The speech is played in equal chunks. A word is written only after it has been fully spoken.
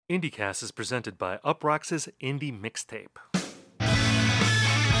IndieCast is presented by Uproxx's Indie Mixtape.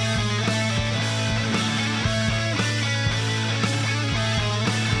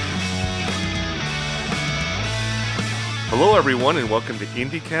 Hello everyone and welcome to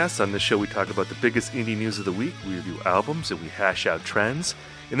IndieCast. On this show we talk about the biggest indie news of the week, we review albums and we hash out trends.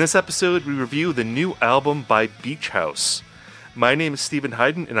 In this episode we review the new album by Beach House. My name is Stephen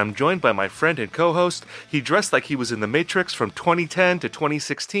Hayden, and I'm joined by my friend and co-host. He dressed like he was in The Matrix from 2010 to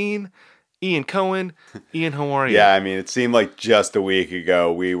 2016. Ian Cohen. Ian, how are you? Yeah, I mean, it seemed like just a week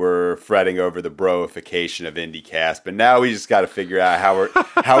ago we were fretting over the broification of IndieCast, but now we just got to figure out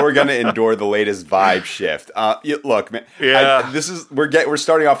how we're going to endure the latest vibe shift. Look, man, yeah, we're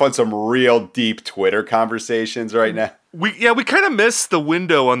starting off on some real deep Twitter conversations right now. We kind of missed the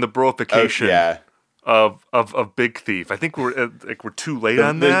window on the broification. Yeah. Of Big Thief. I think we're too late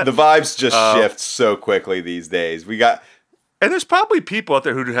on that. The vibes just shift so quickly these days. And there's probably people out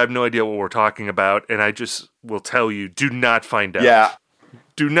there who have no idea what we're talking about, and I just will tell you, do not find out. Yeah.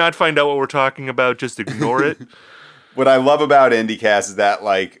 Do not find out what we're talking about. Just ignore it. What I love about IndieCast is that,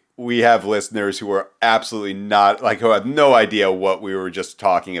 we have listeners who are absolutely not, who have no idea what we were just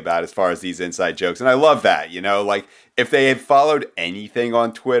talking about as far as these inside jokes. And I love that, if they had followed anything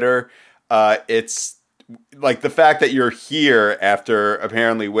on Twitter, it's the fact that you're here after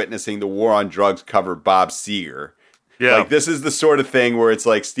apparently witnessing the War on Drugs cover Bob Seger. Yeah. This is the sort of thing where it's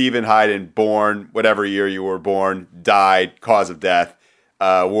Stephen Hayden, born, whatever year you were born, died, cause of death,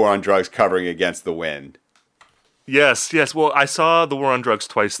 War on Drugs covering Against the Wind. Yes. Well, I saw the War on Drugs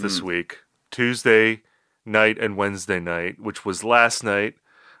twice this week, Tuesday night and Wednesday night, which was last night,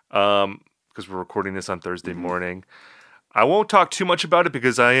 because we're recording this on Thursday morning. I won't talk too much about it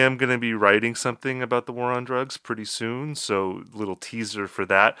because I am going to be writing something about the War on Drugs pretty soon, so little teaser for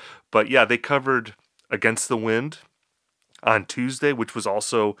that. But yeah, they covered Against the Wind on Tuesday, which was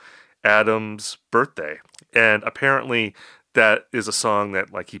also Adam's birthday. And apparently that is a song that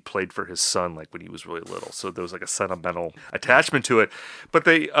he played for his son when he was really little. So there was a sentimental attachment to it. But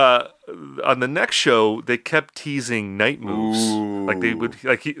they on the next show they kept teasing Night Moves.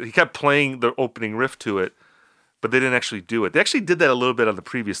 Ooh. He kept playing the opening riff to it. But they didn't actually do it. They actually did that a little bit on the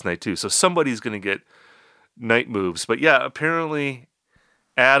previous night, too. So somebody's going to get Night Moves. But yeah, apparently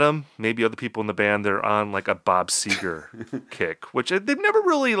Adam, maybe other people in the band, they're on a Bob Seger kick, which they've never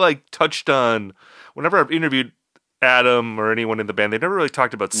really touched on. Whenever I've interviewed Adam or anyone in the band, they've never really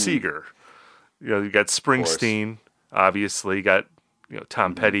talked about Seger. You got Springsteen, obviously. You got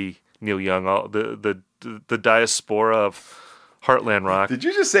Tom Petty, Neil Young, all the diaspora of Heartland Rock. Did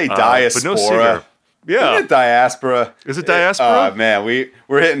you just say diaspora? But no Seger. Yeah. Isn't it diaspora? Is it diaspora? Oh, man,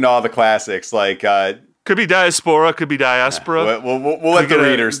 we're hitting all the classics. Could be diaspora, could be diaspora. We'll let the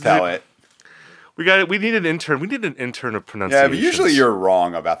readers tell it. We need an intern. We need an intern of pronunciation. Yeah, but usually you're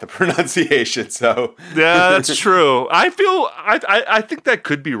wrong about the pronunciation, so. Yeah, that's true. I think that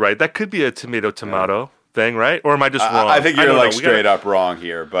could be right. That could be a tomato thing, right? Or am I just wrong? I think you're straight up wrong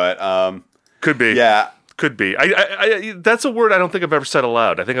here, but could be. Yeah. Could be. I that's a word I don't think I've ever said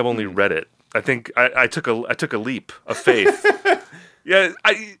aloud. I think I've only read it. I think I took a leap of faith. Yeah,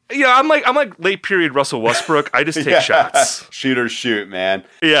 I'm like late period Russell Westbrook. I just take shots. Shooters shoot, man.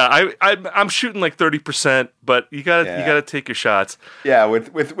 Yeah, I'm shooting 30%, but you gotta take your shots. Yeah,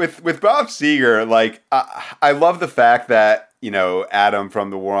 with Bob Seger, I love the fact that Adam from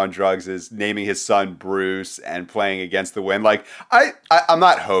the War on Drugs is naming his son Bruce and playing Against the Wind. I'm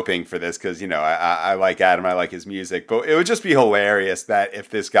not hoping for this because I like Adam, I like his music, but it would just be hilarious that if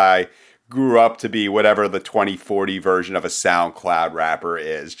this guy grew up to be whatever the 2040 version of a SoundCloud rapper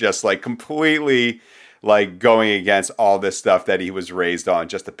is, just completely going against all this stuff that he was raised on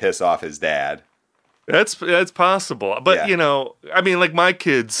just to piss off his dad. That's possible. But, my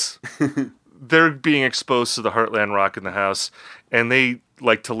kids, they're being exposed to the Heartland Rock in the house, and they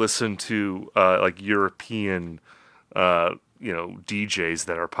like to listen to European DJs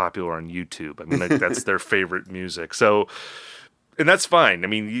that are popular on YouTube. I mean, that's their favorite music. So, and that's fine. I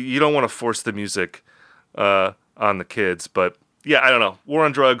mean, you don't want to force the music on the kids, but yeah, I don't know. War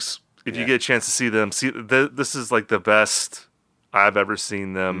on Drugs. If you get a chance to see them, this is the best I've ever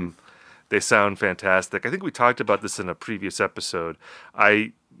seen them. They sound fantastic. I think we talked about this in a previous episode.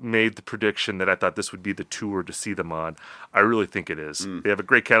 I made the prediction that I thought this would be the tour to see them on. I really think it is. They have a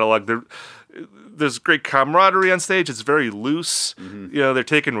great catalog. There's great camaraderie on stage. It's very loose. They're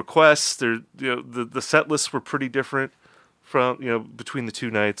taking requests. The set lists were pretty different from between the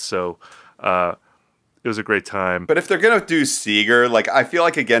two nights. So It was a great time. But if they're gonna do Seeger, like I feel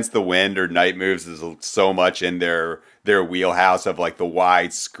like Against the Wind or Night Moves is so much in their wheelhouse of like the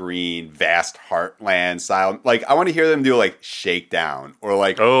widescreen, vast heartland style. Like I want to hear them do like Shakedown or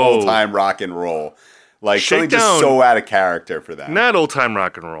like old time rock and roll. Like something just so out of character for them. Not old time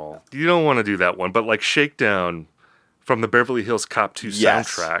rock and roll. You don't want to do that one, but like Shakedown from the Beverly Hills Cop 2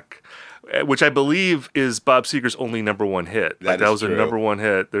 soundtrack, which I believe is Bob Seger's only number one hit. That was true. a number one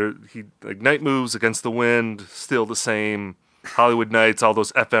hit. Night Moves, Against the Wind, Still the Same, Hollywood Nights, all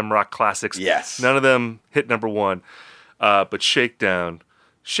those FM rock classics. Yes. None of them hit number one. But Shakedown,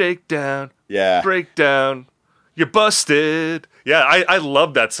 yeah, Breakdown, You're Busted. Yeah, I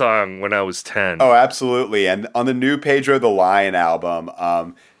loved that song when I was 10. Oh, absolutely. And on the new Pedro the Lion album,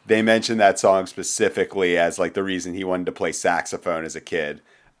 they mentioned that song specifically as like the reason he wanted to play saxophone as a kid.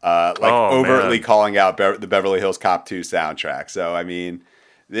 Overtly calling out the Beverly Hills Cop 2 soundtrack. So, I mean,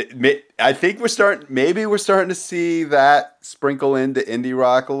 I think we're starting to see that sprinkle into indie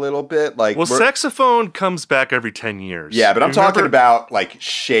rock a little bit. Saxophone comes back every 10 years. Yeah, but I'm talking about like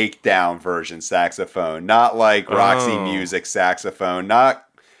Shakedown version saxophone, not like Roxy Music saxophone, not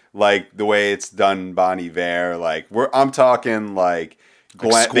like the way it's done Bon Iver. I'm talking like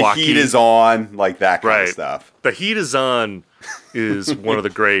The Heat Is On, like that kind of stuff. The Heat Is On is one of the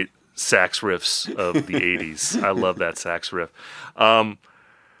great sax riffs of the 80s. I love that sax riff.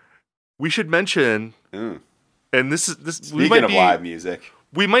 We should mention, and this. Speaking of live music,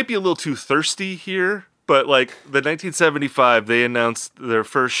 we might be a little too thirsty here, but like the 1975, they announced their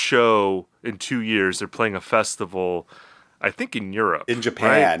first show in 2 years. They're playing a festival, I think in Europe, in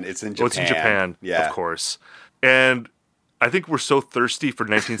Japan. Right? It's in Japan. It's in Japan, yeah, of course. And I think we're so thirsty for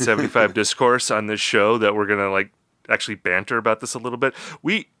 1975 discourse on this show that we're gonna like actually banter about this a little bit.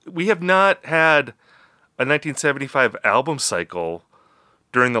 We have not had a 1975 album cycle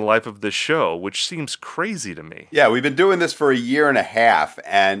during the life of this show, which seems crazy to me. Yeah, we've been doing this for a year and a half,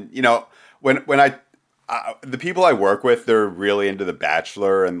 and you know, when the people I work with, they're really into The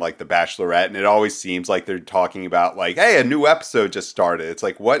Bachelor and like The Bachelorette, and it always seems like they're talking about like, hey, a new episode just started. It's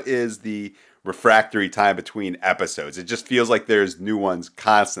like, what is the refractory time between episodes? It just feels like there's new ones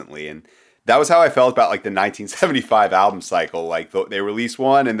constantly, and that was how I felt about like the 1975 album cycle. Like they release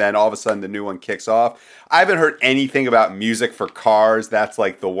one and then all of a sudden the new one kicks off. I haven't heard anything about Music for Cars. That's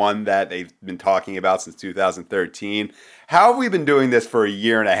like the one that they've been talking about since 2013. How have we been doing this for a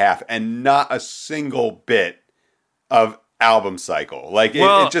year and a half and not a single bit of album cycle? Like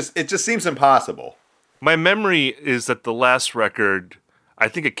it just seems impossible. My memory is that the last record, I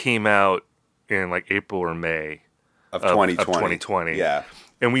think it came out in like April or May of 2020. Yeah.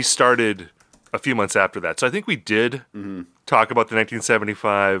 And we started a few months after that. So I think we did talk about the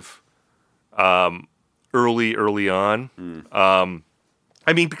 1975 early on.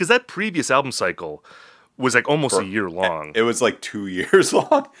 I mean, because that previous album cycle was like almost a year long. It was like 2 years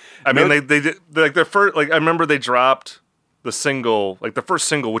long. I mean, they did like their first, like I remember they dropped the single, like the first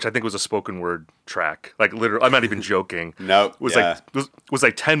single, which I think was a spoken word track. Like literally, I'm not even joking. Nope. Was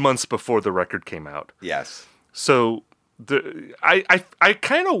like 10 months before the record came out. Yes. So I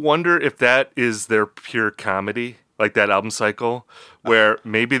kind of wonder if that is their pure comedy, like that album cycle, where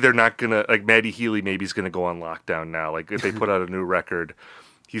maybe they're not gonna, like Maddie Healy maybe is gonna go on lockdown now. Like if they put out a new record,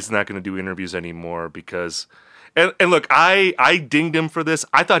 he's not gonna do interviews anymore because, and look, I dinged him for this.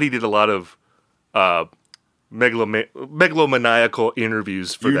 I thought he did a lot of megalomaniacal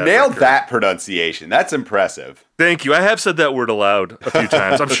interviews for that. You nailed that pronunciation. That's impressive. Thank you. I have said that word aloud a few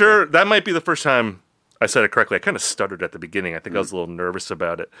times. I'm sure that might be the first time I said it correctly. I kind of stuttered at the beginning. I think I was a little nervous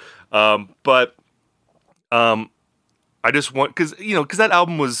about it. But I just want, because that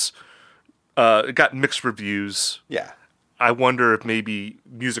album was, it got mixed reviews. Yeah. I wonder if maybe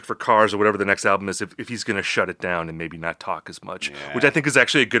Music for Cars or whatever the next album is, if he's going to shut it down and maybe not talk as much, which I think is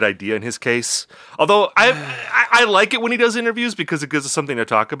actually a good idea in his case. Although I like it when he does interviews because it gives us something to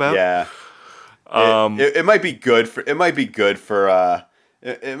talk about. Yeah. It might be good for, it might be good for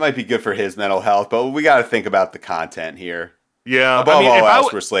his mental health, but we got to think about the content here. Yeah, Above all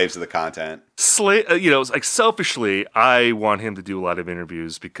else, we're slaves of the content. Like selfishly, I want him to do a lot of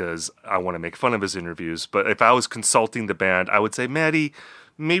interviews because I want to make fun of his interviews. But if I was consulting the band, I would say, Maddie,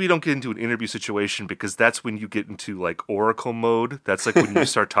 maybe don't get into an interview situation because that's when you get into like oracle mode. That's like when you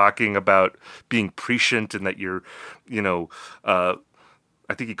start talking about being prescient and that you're, I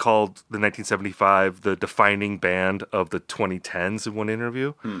think he called the 1975 the defining band of the 2010s in one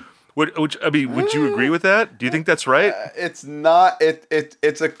interview. Which I mean, would you agree with that? Do you think that's right? It's not.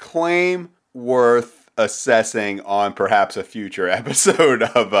 It's a claim worth assessing on perhaps a future episode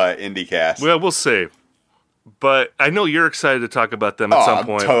of IndieCast. Well, we'll see. but I know you're excited to talk about them at Oh, some I'm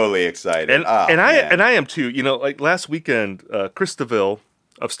point. totally excited. And Oh, and man. I am too. You know, like last weekend, Chris DeVille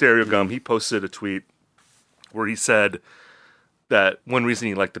of Stereo Gum, he posted a tweet where he said that one reason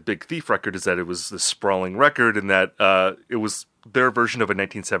he liked the Big Thief record is that it was this sprawling record and that it was their version of a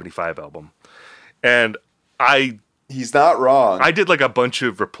 1975 album. And He's not wrong. I did like a bunch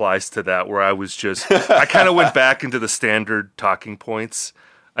of replies to that where I was just I kind of went back into the standard talking points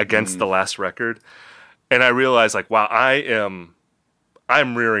against the last record, and I realized like, wow,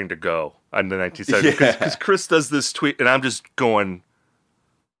 I'm rearing to go on the 1970s because Chris does this tweet and I'm just going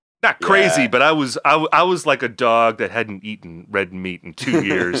not crazy, but I was like a dog that hadn't eaten red meat in 2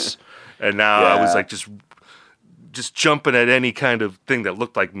 years, and now I was like just jumping at any kind of thing that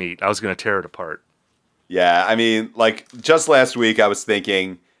looked like meat. I was going to tear it apart. Yeah, I mean, like, just last week I was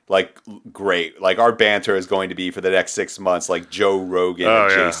thinking, like, great. Like, our banter is going to be for the next 6 months, like, Joe Rogan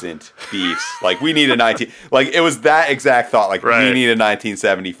adjacent beefs. Like, we need a like, it was that exact thought. Like, we need a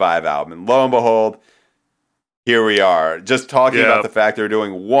 1975 album. And lo and behold, here we are. Just talking about the fact they're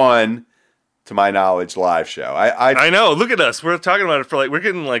doing one, to my knowledge, live show. I know. Look at us. We're talking about it for like, we're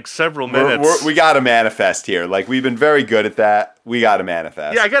getting like several minutes. We got to manifest here. Like, we've been very good at that. We got to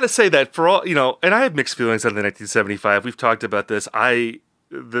manifest. Yeah, I got to say that for all, you know, and I have mixed feelings on the 1975. We've talked about this.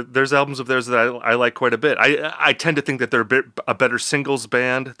 There's albums of theirs that I like quite a bit. I tend to think that they're a better singles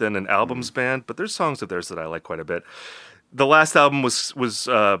band than an albums band, but there's songs of theirs that I like quite a bit. The last album was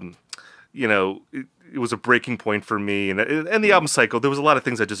you know, it was a breaking point for me, and the album cycle. There was a lot of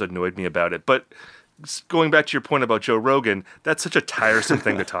things that just annoyed me about it. But going back to your point about Joe Rogan, that's such a tiresome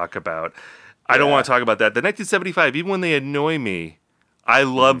thing to talk about. I don't want to talk about that. The 1975, even when they annoy me, I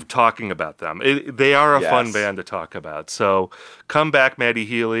love talking about them. They are a fun band to talk about. So come back, Matty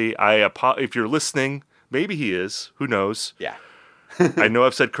Healy. If you're listening, maybe he is. Who knows? Yeah. I know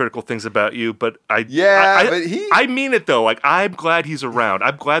I've said critical things about you, but I mean it though. Like, I'm glad he's around.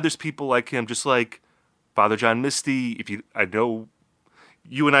 I'm glad there's people like him, just like Father John Misty. I know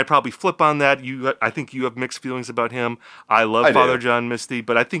you and I probably flip on that. I think you have mixed feelings about him. I love Father John Misty,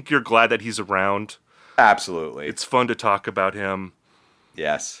 but I think you're glad that he's around. Absolutely. It's fun to talk about him.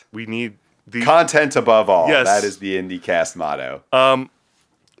 Yes. We need the content above all. Yes. That is the IndieCast motto.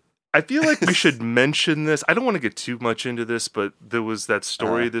 I feel like we should mention this. I don't want to get too much into this, but there was that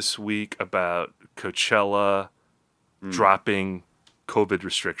story this week about Coachella dropping COVID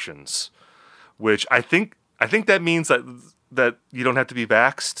restrictions, which I think that means that you don't have to be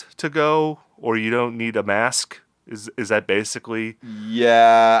vaxxed to go, or you don't need a mask. Is that basically?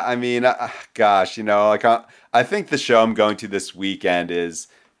 Yeah, I mean, gosh, you know, like I think the show I'm going to this weekend is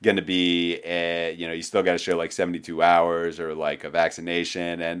going to be, you know, you still got to show like 72 hours or like a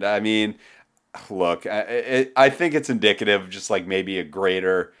vaccination. And I mean, look, I think it's indicative of just like maybe a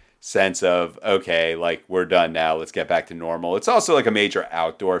greater sense of, okay, like we're done now. Let's get back to normal. It's also like a major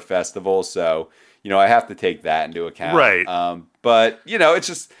outdoor festival. So, you know, I have to take that into account. Right. But, you know, it's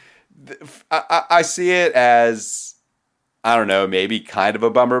just, I see it as, I don't know, maybe kind of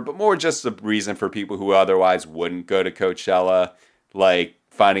a bummer, but more just a reason for people who otherwise wouldn't go to Coachella, like,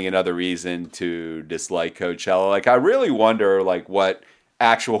 finding another reason to dislike Coachella. Like, I really wonder, like, what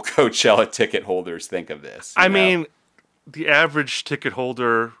actual Coachella ticket holders think of this. I mean, the average ticket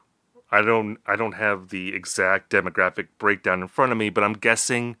holder, I don't have the exact demographic breakdown in front of me, but I'm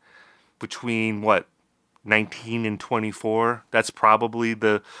guessing between 19 and 24. That's probably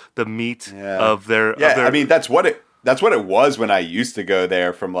the meat of their. Yeah, of their, I mean, that's what it was when I used to go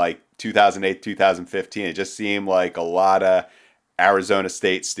there from like 2008, 2015. It just seemed like a lot of Arizona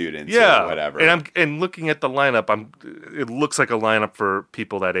State students, or whatever. And looking at the lineup, it looks like a lineup for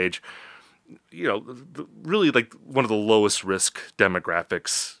people that age. You know, really like one of the lowest risk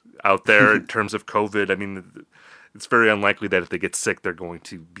demographics out there in terms of COVID. I mean, it's very unlikely that if they get sick, they're going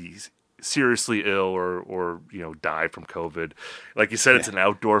to be seriously ill or you know, die from COVID. Like you said, it's an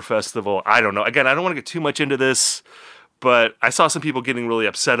outdoor festival. I don't know. Again, I don't want to get too much into this, but I saw some people getting really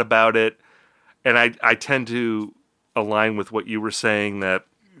upset about it, and I tend to align with what you were saying, that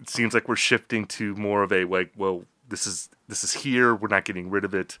it seems like we're shifting to more of a like, well, this is here, we're not getting rid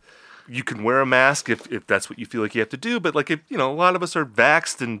of it. You can wear a mask if that's what you feel like you have to do, but like, if you know, a lot of us are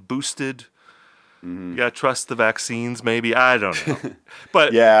vaxxed and boosted, you gotta trust the vaccines, maybe. I don't know.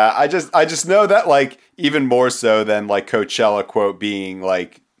 But yeah, I just know that, like, even more so than like Coachella quote being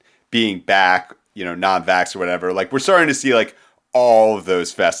back, you know, non-vax or whatever, like we're starting to see like all of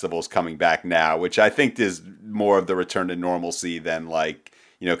those festivals coming back now, which I think is more of the return to normalcy than like,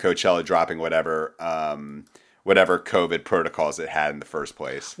 you know, Coachella dropping whatever COVID protocols it had in the first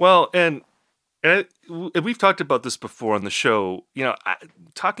place. Well, and And we've talked about this before on the show.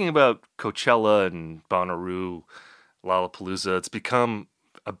 Talking about Coachella and Bonnaroo, Lollapalooza, it's become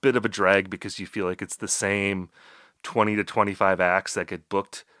a bit of a drag because you feel like it's the same 20 to 25 acts that get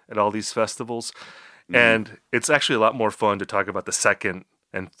booked at all these festivals. And it's actually a lot more fun to talk about the second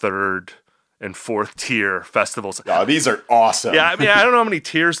and third and fourth tier festivals. Oh, these are awesome. Yeah, I mean, I don't know how many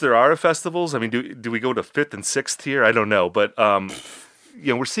tiers there are of festivals. I mean, do we go to fifth and sixth tier? I don't know. But,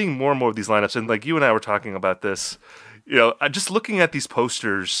 we're seeing more and more of these lineups. And like you and I were talking about this, just looking at these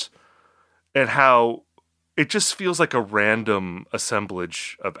posters and how it just feels like a random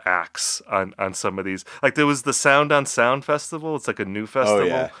assemblage of acts on some of these. Like there was the Sound on Sound Festival. It's like a new festival. Oh,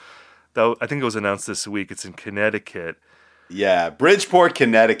 yeah. Though I think it was announced this week. It's in Connecticut. Yeah, Bridgeport,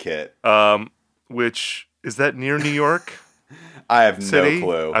 Connecticut. Which is that near New York? I have City? no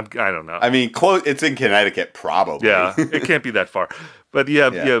clue. I don't know. I mean, close. It's in Connecticut, probably. Yeah, it can't be that far. But you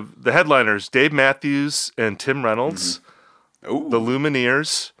have the headliners: Dave Matthews and Tim Reynolds, Ooh. the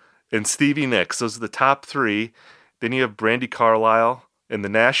Lumineers, and Stevie Nicks. Those are the top three. Then you have Brandi Carlile and the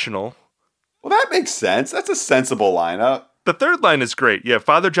National. Well, that makes sense. That's a sensible lineup. The third line is great. You have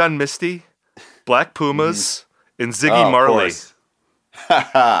Father John Misty, Black Pumas, and Ziggy Marley.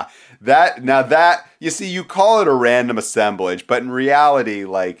 That you see, you call it a random assemblage, but in reality,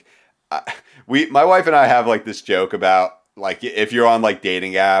 like my wife and I have like this joke about like if you're on like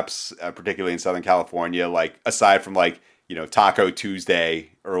dating apps, particularly in Southern California, like aside from like Taco Tuesday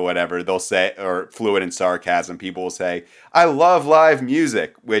or whatever, they'll say, or Fluid and Sarcasm, people will say, "I love live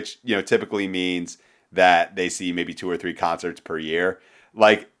music," which typically means that they see maybe 2 or 3 concerts per year.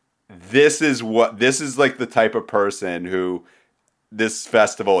 Like this is like the type of person who this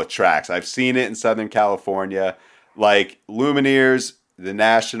festival attracts. I've seen it in Southern California, like Lumineers, the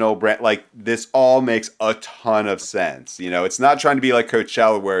National brand, like this all makes a ton of sense. It's not trying to be like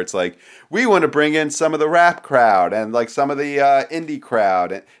Coachella where it's like, we want to bring in some of the rap crowd and like some of the indie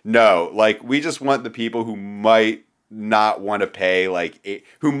crowd. And no, like we just want the people who might not want to pay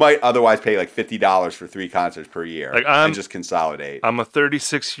who might otherwise pay like $50 for 3 concerts per year and just consolidate. I'm a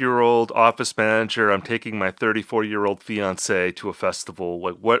 36-year-old office manager. I'm taking my 34-year-old fiance to a festival.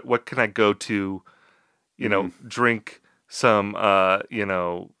 Like what can I go to, drink some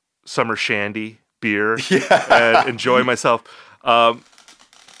summer shandy beer and enjoy myself.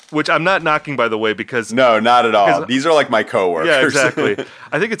 Which I'm not knocking, by the way, because... No, not at all. These are like my coworkers. Yeah, exactly.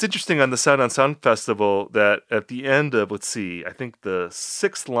 I think it's interesting on the Sound on Sound Festival that at the end of, I think the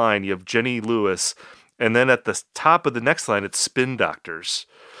 6th line, you have Jenny Lewis, and then at the top of the next line, it's Spin Doctors.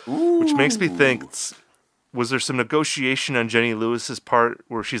 Ooh. Which makes me think, was there some negotiation on Jenny Lewis's part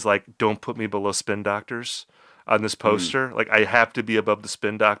where she's like, don't put me below Spin Doctors on this poster? Like, I have to be above the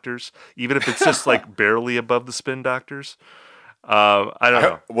Spin Doctors, even if it's just like barely above the Spin Doctors? I don't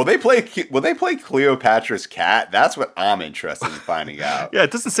know. Will they play Cleopatra's Cat? That's what I'm interested in finding out. Yeah,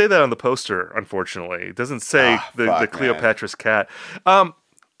 it doesn't say that on the poster, unfortunately. It doesn't say the Cleopatra's Cat.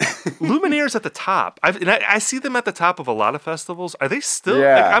 Lumineers at the top. I see them at the top of a lot of festivals. Are they still?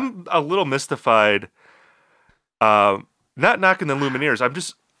 Yeah. Like, I'm a little mystified. Not knocking the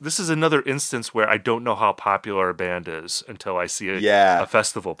Lumineers. This is another instance where I don't know how popular a band is until I see a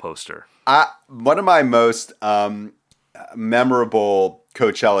festival poster. One of my most memorable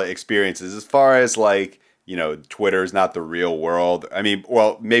Coachella experiences, as far as like, Twitter is not the real world. I mean,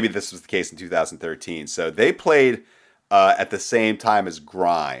 well, maybe this was the case in 2013. So they played at the same time as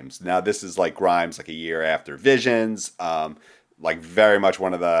Grimes. Now this is like Grimes, like a year after Visions, like very much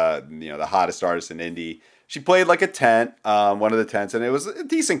one of the, the hottest artists in indie. She played like a tent, one of the tents, and it was a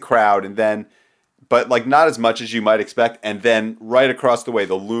decent crowd. But like not as much as you might expect. And then right across the way,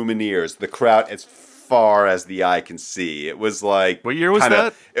 the Lumineers, the crowd, as far as the eye can see. It was like... What year was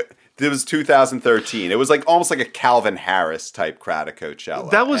that? It was 2013. It was like almost like a Calvin Harris type crowd at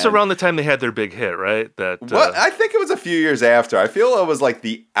Coachella. That was around the time they had their big hit, right? I think it was a few years after. I feel it was like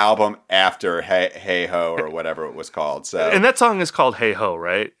the album after Hey Ho or whatever it was called. So, and that song is called Hey Ho,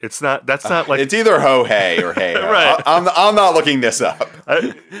 right? It's not. That's not like it's either Ho Hey or Hey Ho. Right. I'm not looking this up.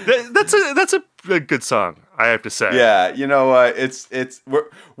 That's a good song, I have to say. Yeah, you know what?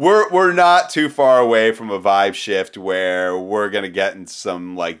 We're not too far away from a vibe shift where we're gonna get in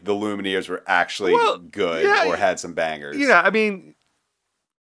some like the Lumineers were actually good or had some bangers. Yeah, I mean,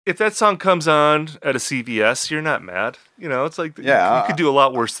 if that song comes on at a CVS, you're not mad. It's like you could do a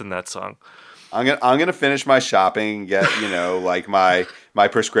lot worse than that song. I'm gonna finish my shopping and get like my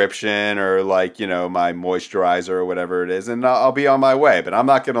prescription or like my moisturizer or whatever it is, and I'll be on my way. But I'm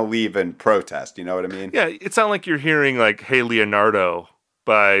not gonna leave and protest. You know what I mean? Yeah, it's not like you're hearing like "Hey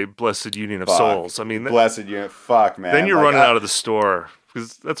by Blessed Union of Souls. I mean, Blessed Union. Fuck, man. Then you're running out of the store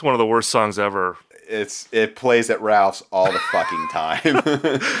because that's one of the worst songs ever. It plays at Ralph's all the fucking time.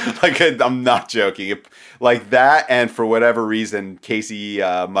 Like, I'm not joking. Like that, and for whatever reason, Casey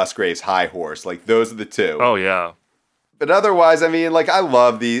Musgrave's High Horse. Like, those are the two. Oh yeah. But otherwise, I mean, like, I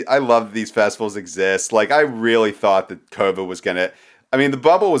love these festivals exist. Like, I really thought that COVID was gonna. I mean, the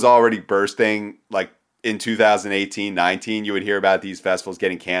bubble was already bursting. Like in 2018, 19, you would hear about these festivals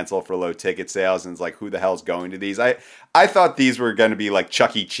getting canceled for low ticket sales, and it's like, who the hell's going to these? I thought these were going to be like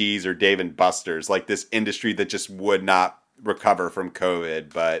Chuck E. Cheese or Dave and Buster's, like this industry that just would not recover from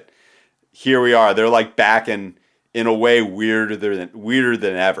COVID. But here we are. They're like back in a way weirder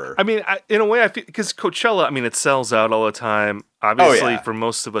than ever. I mean, in a way, I feel because Coachella, I mean, it sells out all the time. Obviously, for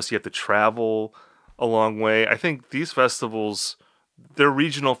most of us, you have to travel a long way. I think these festivals, they're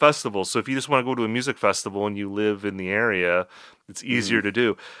regional festivals. So if you just want to go to a music festival and you live in the area, it's easier to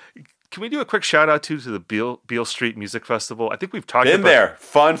do. Can we do a quick shout out to the Beale Street Music Festival? I think we've talked about there.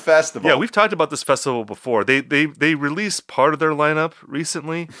 Fun festival. Yeah, we've talked about this festival before. They released part of their lineup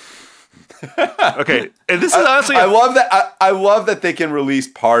recently. Okay, and this is honestly I love that. I love that they can release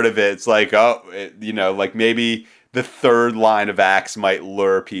part of it. It's like, like maybe the third line of acts might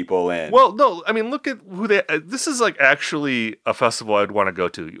lure people in. Well, no, I mean, look at who they. This is like actually a festival I'd want to go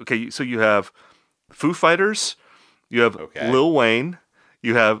to. Okay, so you have Foo Fighters, you have Lil Wayne,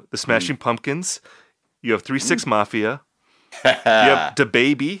 you have the Smashing Pumpkins, you have 3 6 Mafia, you have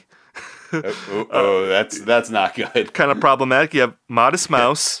DaBaby. That's not good. Kind of problematic. You have Modest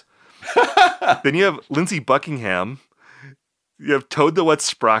Mouse. Then you have Lindsey Buckingham. You have Toad the Wet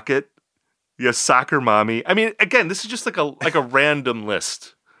Sprocket. You have Soccer Mommy. I mean, again, this is just like a random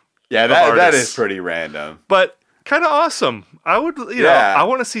list. Yeah, that is pretty random, but kind of awesome. I would, know, I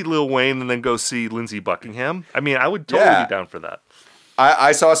want to see Lil Wayne and then go see Lindsey Buckingham. I mean, I would totally be down for that.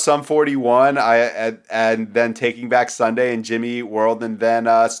 I saw Sum 41. And then Taking Back Sunday and Jimmy Eat World, and then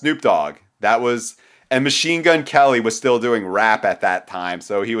Snoop Dogg. That was. And Machine Gun Kelly was still doing rap at that time,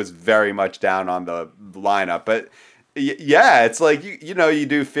 so he was very much down on the lineup. But yeah, it's like, you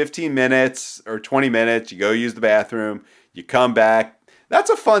do 15 minutes or 20 minutes, you go use the bathroom, you come back. That's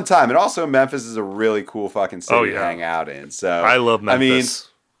a fun time. And also Memphis is a really cool fucking city to hang out in. So I love Memphis. I mean,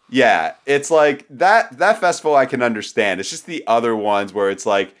 yeah, it's like that festival I can understand. It's just the other ones where it's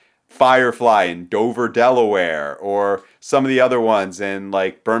like Firefly in Dover, Delaware, or some of the other ones in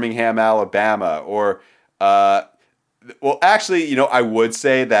like Birmingham, Alabama, or well, actually, I would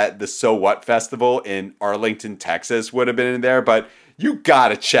say that the So What Festival in Arlington, Texas would have been in there, but you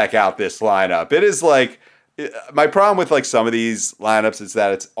gotta check out this lineup. It is like, my problem with like some of these lineups is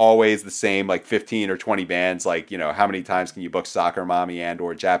that it's always the same, like 15 or 20 bands. Like, how many times can you book Soccer Mommy and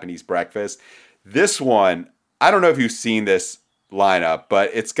or Japanese Breakfast? This one, I don't know if you've seen this lineup, but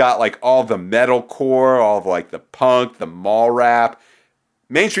it's got like all the metalcore, all of like the punk, the mall rap.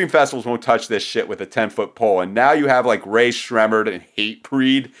 Mainstream festivals won't touch this shit with a 10-foot pole, and now you have like Ray Shremmerd and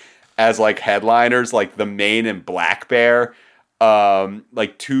Hatebreed as like headliners, like The Maine and Black Bear,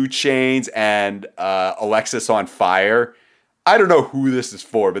 like 2 Chainz and Alexis on Fire. I don't know who this is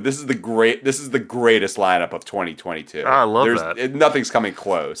for, but this is the greatest lineup of 2022. I love that. Nothing's coming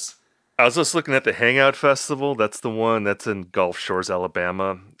close. I was just looking at the Hangout Festival. That's the one that's in Gulf Shores,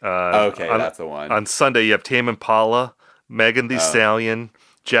 Alabama. That's the one. On Sunday, you have Tame Impala, Megan Thee Stallion,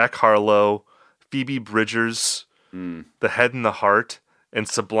 Jack Harlow, Phoebe Bridgers, The Head and the Heart, and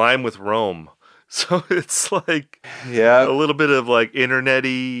Sublime with Rome. So it's like a little bit of like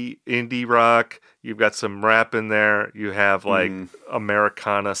internet-y indie rock. You've got some rap in there. You have like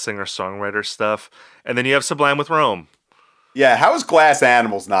Americana singer-songwriter stuff. And then you have Sublime with Rome. Yeah, how is Glass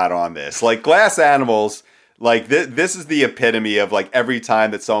Animals not on this? Like, Glass Animals, like, this is the epitome of, like, every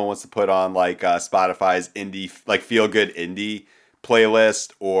time that someone wants to put on, like, Spotify's indie, like, feel-good indie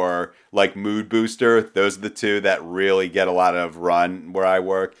playlist or, like, Mood Booster. Those are the two that really get a lot of run where I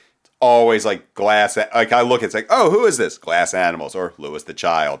work. It's always, like, like, I look, it's like, oh, who is this? Glass Animals or Louis the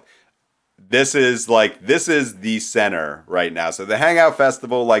Child. This is the center right now. So the Hangout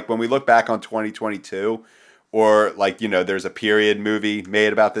Festival, like, when we look back on 2022... or like, there's a period movie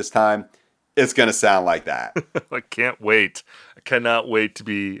made about this time, it's going to sound like that. I can't wait. I cannot wait to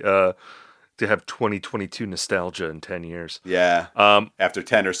be to have 2022 nostalgia in 10 years. Yeah. After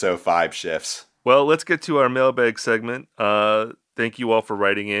 10 or so 5 shifts. Well, let's get to our mailbag segment. Thank you all for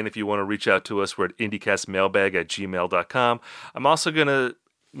writing in. If you want to reach out to us, we're at indiecastmailbag@gmail.com. I'm also going to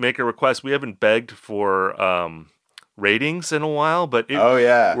make a request. We haven't begged for ratings in a while, but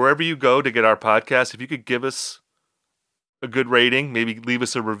wherever you go to get our podcast, if you could give us a good rating, maybe leave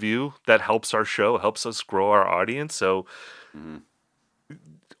us a review, that helps our show, helps us grow our audience. So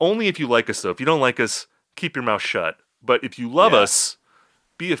only if you like us, though. If you don't like us, keep your mouth shut. But if you love us,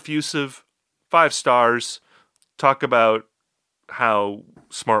 be effusive, 5 stars, talk about how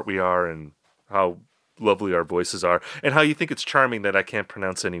smart we are and how lovely our voices are, and how you think it's charming that I can't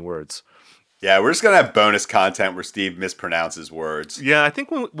pronounce any words. Yeah, we're just gonna have bonus content where Steve mispronounces words. Yeah, I think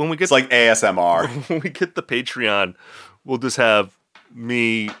when we get It's like ASMR. when we get the Patreon, we'll just have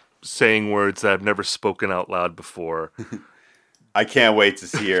me saying words that I've never spoken out loud before. I can't wait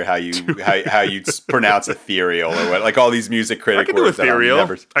to hear how you pronounce ethereal or what, like all these music critic I can do words.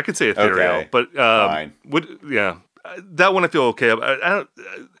 ethereal. I can say ethereal, Okay, but fine. that one I feel okay. I don't.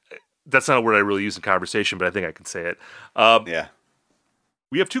 That's not a word I really use in conversation, but I think I can say it. Yeah.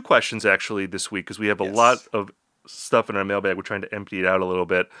 We have 2 questions actually this week because we have a lot of stuff in our mailbag. We're trying to empty it out a little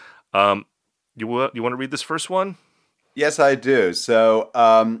bit. You want to read this first one? Yes, I do. So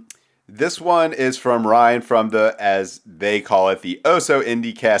this one is from Ryan from the, as they call it, the oh-so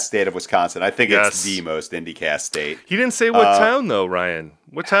IndieCast state of Wisconsin. I think it's the most IndieCast state. He didn't say what town, though, Ryan.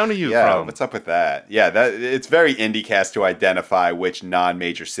 What town are you from? What's up with that? Yeah, it's very IndieCast to identify which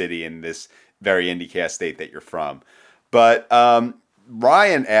non-major city in this very IndieCast state that you're from. But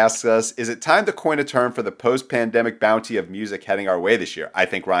Ryan asks us, is it time to coin a term for the post-pandemic bounty of music heading our way this year? I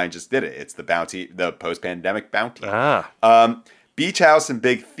think Ryan just did it. It's the post-pandemic bounty. Beach House and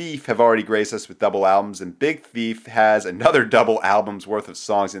Big Thief have already graced us with double albums, and Big Thief has another double album's worth of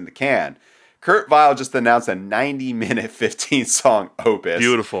songs in the can. Kurt Vile just announced a 90-minute, 15-song opus.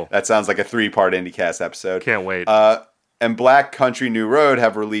 Beautiful. That sounds like a 3-part IndieCast episode. Can't wait. And Black Country New Road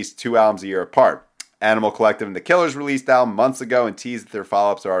have released 2 albums a year apart. Animal Collective and The Killers released album months ago and teased that their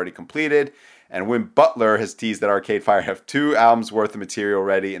follow-ups are already completed. And Wim Butler has teased that Arcade Fire have 2 albums worth of material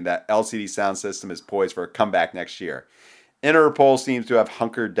ready and that LCD Sound System is poised for a comeback next year. Interpol seems to have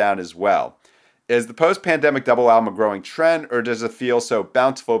hunkered down as well. Is the post-pandemic double album a growing trend, or does it feel so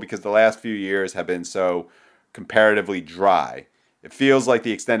bountiful because the last few years have been so comparatively dry? It feels like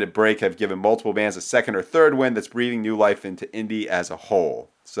the extended break have given multiple bands a second or third wind that's breathing new life into indie as a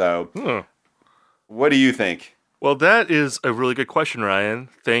whole. So, what do you think? Well, that is a really good question, Ryan.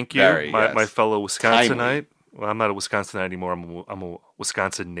 Thank you, my fellow Wisconsinite. Timely. Well, I'm not a Wisconsinite anymore. I'm a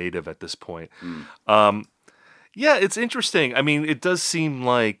Wisconsin native at this point. Yeah, it's interesting. I mean, it does seem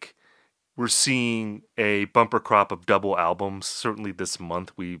like we're seeing a bumper crop of double albums. Certainly this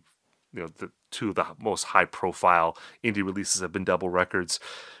month, the 2 of the most high-profile indie releases have been double records.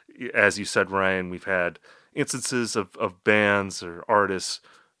 As you said, Ryan, we've had instances of bands or artists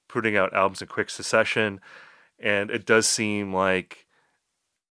putting out albums in quick succession, and it does seem like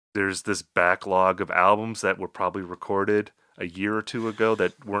there's this backlog of albums that were probably recorded a year or 2 ago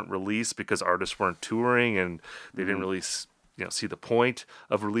that weren't released because artists weren't touring and they didn't really see the point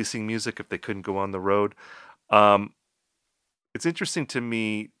of releasing music if they couldn't go on the road. It's interesting to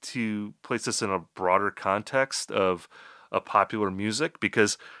me to place this in a broader context of popular music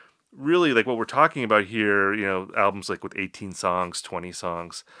because really like what we're talking about here, albums like with 18 songs, 20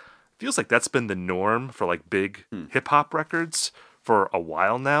 songs, feels like that's been the norm for like big hip hop records for a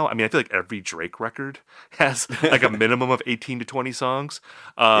while now. I mean, I feel like every Drake record has like a minimum of 18 to 20 songs.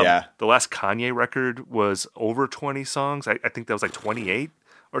 The last Kanye record was over 20 songs. I think that was like 28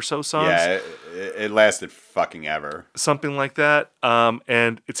 or so songs. Yeah, it lasted fucking ever. Something like that.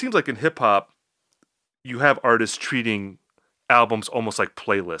 And it seems like in hip hop, you have artists treating albums almost like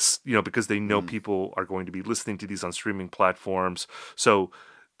playlists, because they know people are going to be listening to these on streaming platforms. So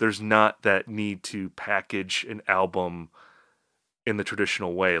there's not that need to package an album in the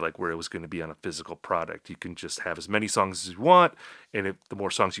traditional way, like where it was going to be on a physical product. You can just have as many songs as you want, and the more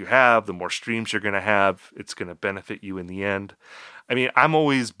songs you have, the more streams you're going to have. It's going to benefit you in the end. I mean, I'm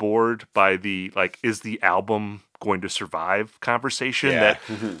always bored by the, like, is the album going to survive conversation that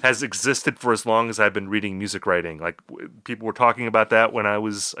has existed for as long as I've been reading music writing. Like, people were talking about that when I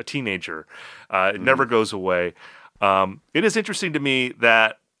was a teenager. It never goes away. It is interesting to me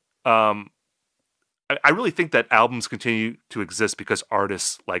that I really think that albums continue to exist because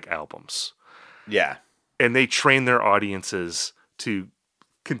artists like albums. Yeah. And they train their audiences to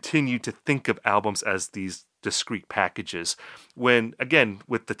continue to think of albums as these discrete packages. When, again,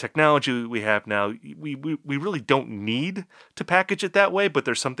 with the technology we have now, we really don't need to package it that way, but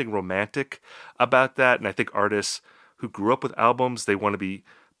there's something romantic about that. And I think artists who grew up with albums, they want to be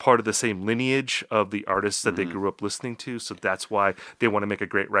part of the same lineage of the artists that they grew up listening to. So that's why they want to make a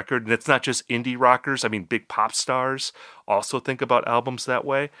great record. And it's not just indie rockers. I mean, big pop stars also think about albums that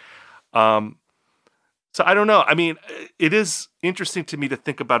way. So I don't know. I mean, it is interesting to me to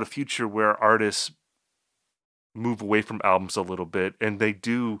think about a future where artists move away from albums a little bit and they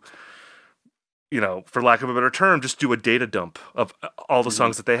do, for lack of a better term, just do a data dump of all the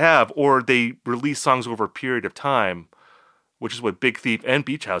songs that they have, or they release songs over a period of time which is what Big Thief and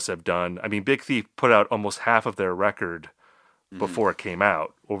Beach House have done. I mean, Big Thief put out almost half of their record before it came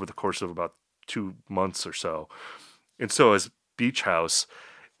out over the course of about 2 months or so. And so as Beach House,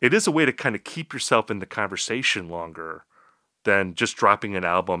 it is a way to kind of keep yourself in the conversation longer than just dropping an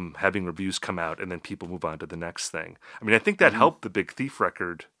album, having reviews come out, and then people move on to the next thing. I mean, I think that helped the Big Thief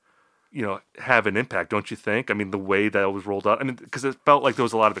record, have an impact, don't you think? I mean, the way that was rolled out. I mean, because it felt like there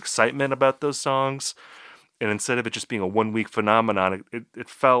was a lot of excitement about those songs. And instead of it just being a 1-week phenomenon, it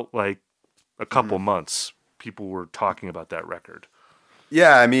felt like a couple months people were talking about that record.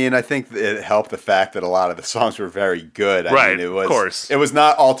 Yeah, I mean, I think it helped the fact that a lot of the songs were very good. I mean, of course. It was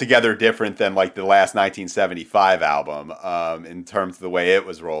not altogether different than like the last 1975 album in terms of the way it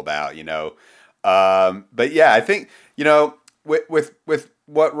was rolled out, But yeah, I think, with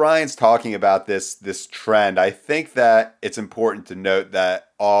what Ryan's talking about this trend, I think that it's important to note that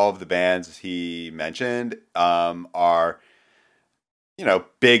all of the bands he mentioned are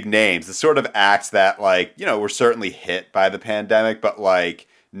big names, the sort of acts that were certainly hit by the pandemic, but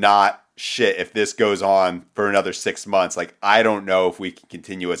not shit. If this goes on for another 6 months, I don't know if we can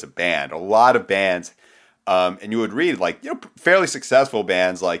continue as a band. A lot of bands, and you would read fairly successful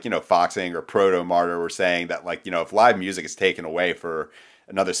bands Foxing or Proto Martyr were saying that if live music is taken away for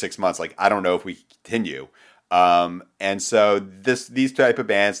another 6 months, I don't know if we can continue. And so these type of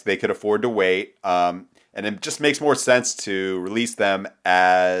bands, they could afford to wait. And it just makes more sense to release them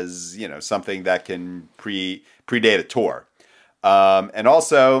as, something that can predate a tour. And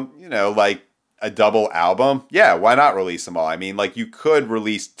also, a double album. Yeah, why not release them all? I mean, you could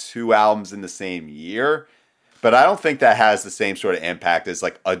release 2 albums in the same year, but I don't think that has the same sort of impact as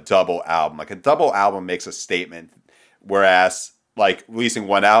a double album. A double album makes a statement, whereas releasing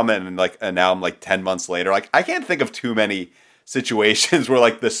one album and an album 10 months later, I can't think of too many situations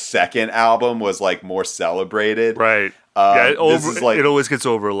where the second album was more celebrated. Right. It always gets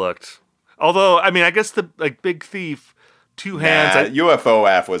overlooked. Although, I mean, I guess the Big Thief, Two Hands.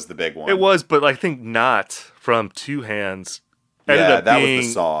 UFOF was the big one. It was, but I think not from Two Hands. Was the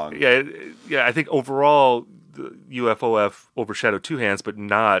song. Yeah. I think overall, the UFOF overshadowed Two Hands, but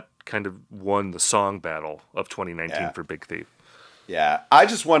not kind of won the song battle of 2019 for Big Thief. Yeah, I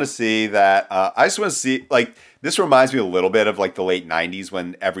just want to see that. I just want to see this reminds me a little bit of the late '90s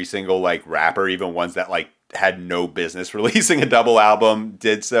when every single rapper, even ones that had no business releasing a double album,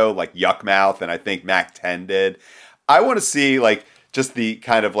 did so. Yuck Mouth, and I think Mac 10 did. I want to see just the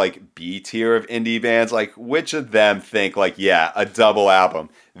kind of B tier of indie bands, which of them think a double album,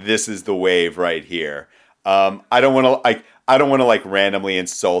 this is the wave right here. I don't want to randomly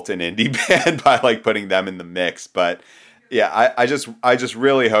insult an indie band by putting them in the mix, but. Yeah, I just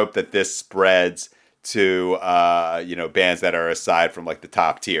really hope that this spreads to bands that are aside from the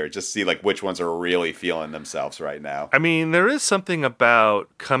top tier. Just see which ones are really feeling themselves right now. I mean, there is something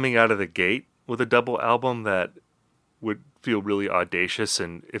about coming out of the gate with a double album that would feel really audacious,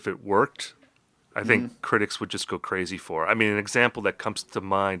 and if it worked, I think critics would just go crazy for. I mean, an example that comes to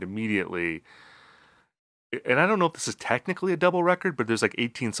mind immediately, and I don't know if this is technically a double record, but there's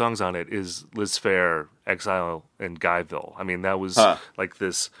 18 songs on it, is Liz Phair, Exile, and Guyville. I mean, that was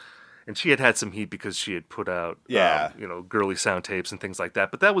this, and she had some heat because she had put out, girly sound tapes and things like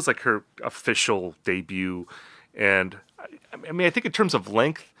that, but that was her official debut. And I mean, I think in terms of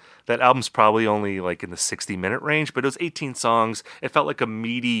length, that album's probably only in the 60-minute range, but it was 18 songs. It felt like a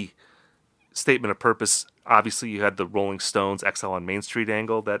meaty statement of purpose. Obviously, you had the Rolling Stones Exile on Main Street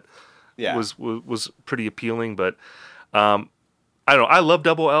angle that was pretty appealing, but I don't know. I love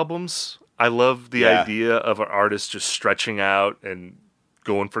double albums. I love the idea of an artist just stretching out and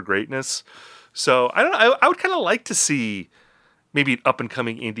going for greatness. So I would kind of like to see maybe an up and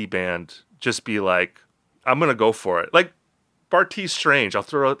coming indie band just be I'm gonna go for it. Bartees Strange, I'll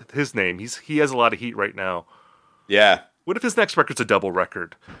throw out his name. He has a lot of heat right now. Yeah. What if his next record's a double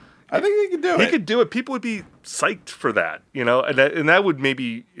record? I think he could do it. He could do it. People would be psyched for that, and that would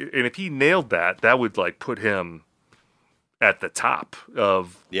maybe, and if he nailed that, that would put him at the top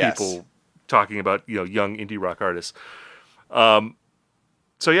of people talking about young indie rock artists.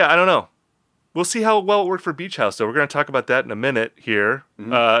 So yeah, I don't know. We'll see how well it worked for Beach House, though. We're going to talk about that in a minute here,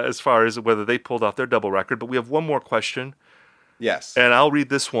 as far as whether they pulled off their double record. But we have one more question. Yes, and I'll read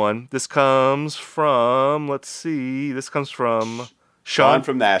this one. This comes from Sean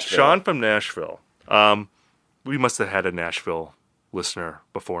from Nashville. Sean from Nashville. We must have had a Nashville listener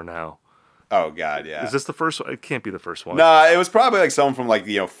before now. Oh God, yeah. Is this the first one? It can't be the first one. No, it was probably someone from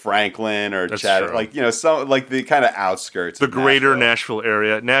Franklin or Chatham, some the kind of outskirts. The greater Nashville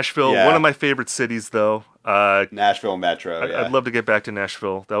area. Nashville, one of my favorite cities, though. Nashville Metro. I'd love to get back to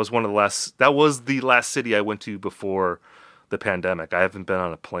Nashville. That was the last city I went to before the pandemic. I haven't been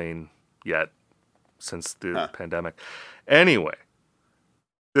on a plane yet since the pandemic. Anyway,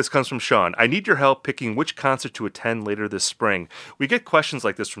 this comes from Sean. I need your help picking which concert to attend later this spring. We get questions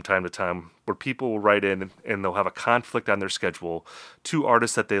like this from time to time where people will write in and they'll have a conflict on their schedule. Two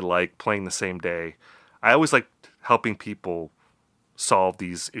artists that they like playing the same day. I always like helping people solve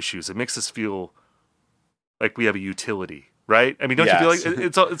these issues. It makes us feel like we have a utility, right? I mean, don't you feel like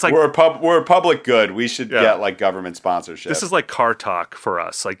it's like we're a public good. We should get like government sponsorship. This is like car talk for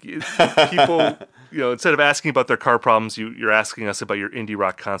us. Like people, instead of asking about their car problems, you're asking us about your indie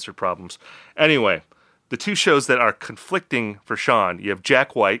rock concert problems. Anyway, the two shows that are conflicting for Sean, you have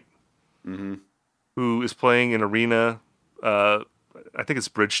Jack White, who is playing an arena. I think it's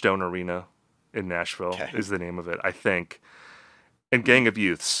Bridgestone Arena in Nashville is the name of it, I think. And Gang of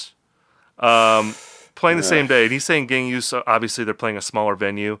Youths. Playing the same day. And he's saying Gang of Youths, obviously they're playing a smaller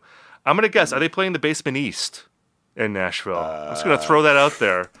venue. I'm going to guess, are they playing the Basement East in Nashville? I'm just going to throw that out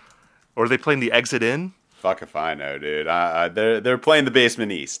there. Or are they playing the Exit In? Fuck if I know, dude. They're playing the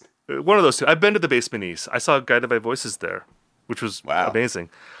Basement East. One of those two. I've been to the Basement East. I saw Guided by Voices there, which was amazing.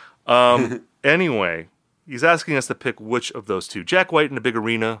 Anyway, he's asking us to pick which of those two. Jack White in a big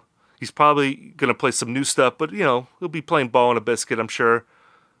arena. He's probably going to play some new stuff, but, he'll be playing Ball and a Biscuit, I'm sure.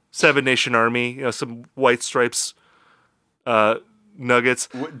 Seven Nation Army, some White Stripes nuggets.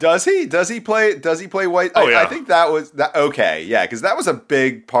 Does he play White? Oh, yeah. I think that was that. Okay, yeah, because that was a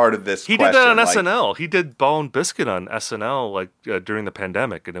big part of this. He did that on SNL. He did Ball and Biscuit on SNL during the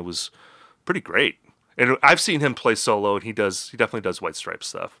pandemic, and it was pretty great. And I've seen him play solo, and he definitely does White Stripes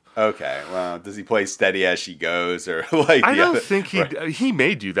stuff. Okay, well, does he play Steady as She Goes or like? I don't think he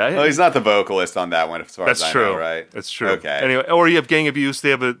may do that. Well, he's not the vocalist on that one, as far as I know, right? That's true. Okay. Anyway, or you have Gang of Youths. They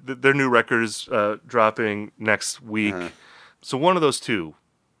have their new record is dropping next week. So one of those two.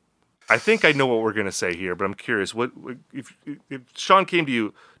 I think I know what we're gonna say here, but I'm curious. What if Sean came to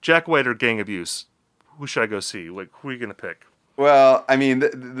you, Jack White or Gang of Youths? Who should I go see? Like, who are you gonna pick? Well, I mean,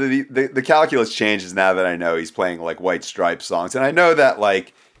 the calculus changes now that I know he's playing like White Stripes songs, and I know that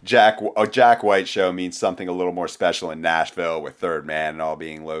like a Jack White show means something a little more special in Nashville with Third Man and all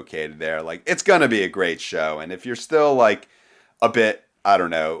being located there. Like, it's gonna be a great show, and if you're still like a bit, I don't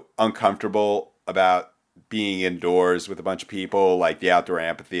know, uncomfortable about being indoors with a bunch of people, like the outdoor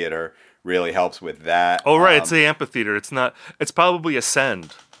amphitheater really helps with that. Oh, right, it's the amphitheater. It's probably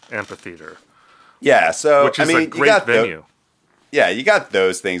Ascend Amphitheater. Yeah, so which is a great venue. Yeah, you got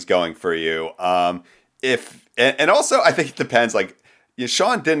those things going for you. And also I think it depends. Like,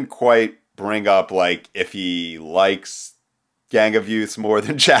 Sean didn't quite bring up like if he likes Gang of Youths more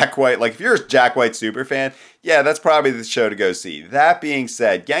than Jack White. Like, if you're a Jack White super fan, yeah, that's probably the show to go see. That being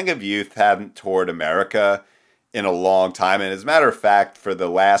said, Gang of Youth hadn't toured America in a long time, and as a matter of fact, for the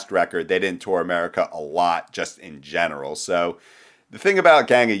last record, they didn't tour America a lot, just in general. So the thing about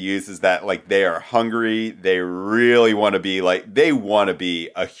Gang of Youth is that like they are hungry. They really want to be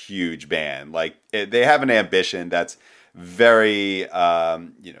a huge band. Like, they have an ambition that's very,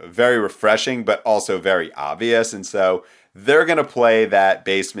 very refreshing, but also very obvious. And so they're going to play that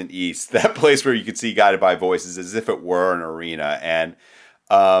Basement East, that place where you could see Guided by Voices as if it were an arena. And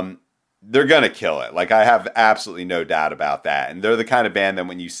they're going to kill it. Like, I have absolutely no doubt about that. And they're the kind of band that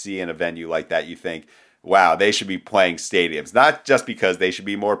when you see in a venue like that, you think, wow, they should be playing stadiums. Not just because they should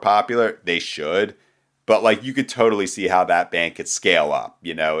be more popular. They should. But, like, you could totally see how that band could scale up.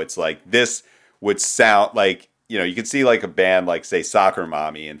 It's like this would sound like, you could see like a band like, say, Soccer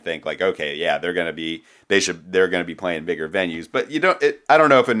Mommy and think like, okay, yeah, they're going to be playing bigger venues. But I don't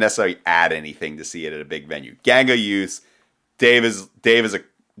know if it necessarily add anything to see it at a big venue. Gang of Youths, Dave is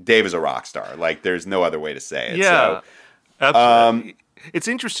a rock star. Like, there's no other way to say it. Yeah, so, absolutely. It's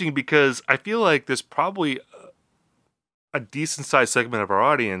interesting because I feel like there's probably a decent sized segment of our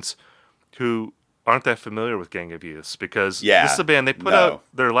audience who aren't that familiar with Gang of Youths, because this is a band they put out.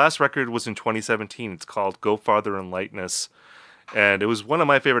 Their last record was in 2017. It's called Go Farther in Lightness, and it was one of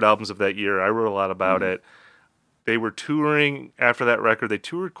my favorite albums of that year. I wrote a lot about it. They were touring after that record. They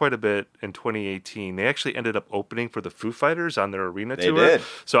toured quite a bit in 2018. They actually ended up opening for the Foo Fighters on their arena tour. They did.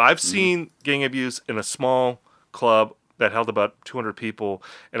 So I've seen Gang of Youths in a small club that held about 200 people,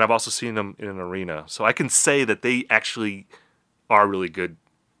 and I've also seen them in an arena. So I can say that they actually are really good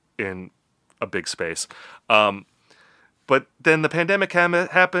in a big space. But then the pandemic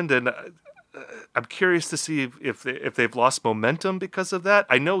happened, and I'm curious to see if they've lost momentum because of that.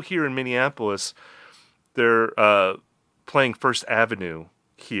 I know here in Minneapolis, they're playing First Avenue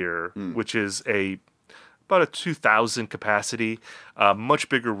here, which is about a 2,000 capacity, much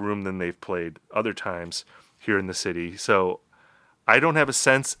bigger room than they've played other times here in the city. So I don't have a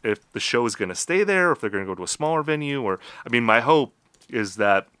sense if the show is going to stay there, or if they're going to go to a smaller venue, my hope is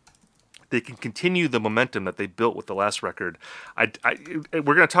that they can continue the momentum that they built with the last record. We're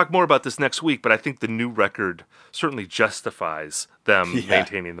going to talk more about this next week, but I think the new record certainly justifies them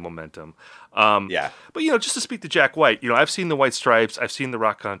maintaining the momentum. But, just to speak to Jack White, I've seen the White Stripes, I've seen the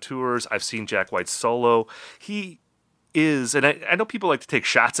Rock Contours, I've seen Jack White solo. He is, and I know people like to take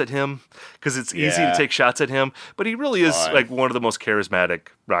shots at him because it's easy to take shots at him, but he really is like one of the most charismatic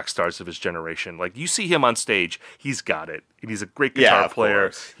rock stars of his generation. Like, you see him on stage, he's got it. And he's a great guitar player.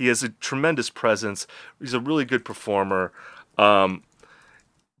 Course. He has a tremendous presence. He's a really good performer. But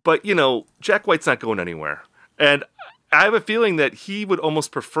Jack White's not going anywhere. And I have a feeling that he would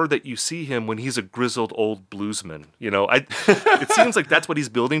almost prefer that you see him when he's a grizzled old bluesman. It seems like that's what he's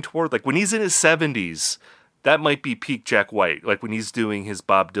building toward. Like, when he's in his 70s, that might be peak Jack White, like when he's doing his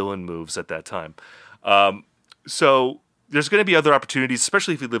Bob Dylan moves at that time. So there's going to be other opportunities,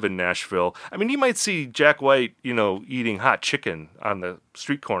 especially if you live in Nashville. I mean, you might see Jack White, eating hot chicken on the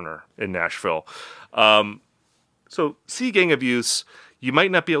street corner in Nashville. So see Gang of Youths. You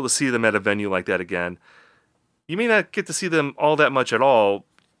might not be able to see them at a venue like that again. You may not get to see them all that much at all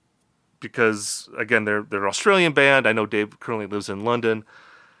because, again, they're an Australian band. I know Dave currently lives in London.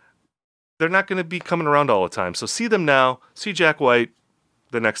 They're not going to be coming around all the time. So see them now. See Jack White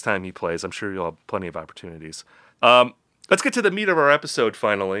the next time he plays. I'm sure you'll have plenty of opportunities. Let's get to the meat of our episode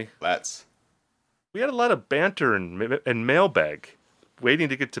finally. We had a lot of banter and mailbag waiting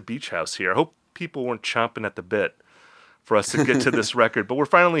to get to Beach House here. I hope people weren't chomping at the bit for us to get to this record, but we're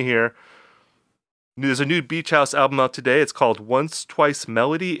finally here. There's a new Beach House album out today. It's called Once Twice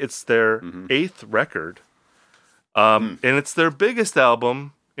Melody. It's their 8th record. And it's their biggest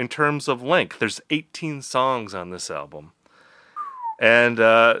album in terms of length. There's 18 songs on this album. And,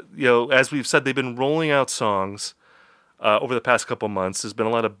 as we've said, they've been rolling out songs over the past couple months. There's been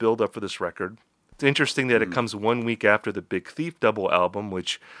a lot of build-up for this record. It's interesting that it comes 1 week after the Big Thief double album,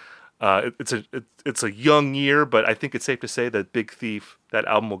 which it's a young year, but I think it's safe to say that Big Thief, that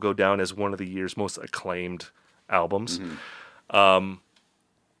album will go down as one of the year's most acclaimed albums. I'll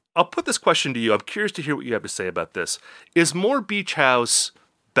put this question to you. I'm curious to hear what you have to say about this. Is more Beach House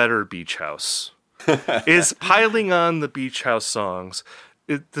better Beach House? Is piling on the Beach House songs,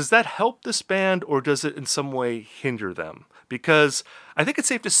 does that help this band or does it in some way hinder them? Because I think it's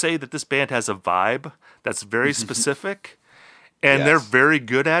safe to say that this band has a vibe that's very specific and they're very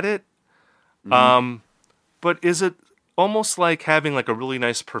good at it. But is it almost like having like a really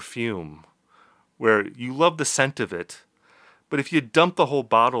nice perfume where you love the scent of it, but if you dump the whole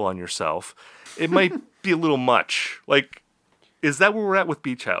bottle on yourself, it might be a little much. Like, is that where we're at with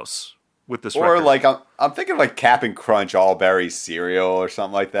Beach House with this record? Or like I'm thinking of like Cap'n Crunch All Berry cereal or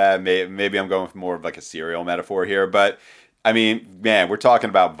something like that. Maybe I'm going for more of like a cereal metaphor here, but I mean, man, we're talking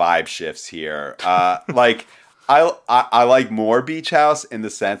about vibe shifts here. Like I like more Beach House in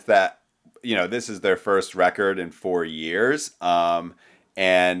the sense that this is their first record in 4 years,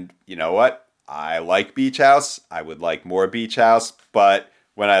 and you know what? I like Beach House. I would like more Beach House, but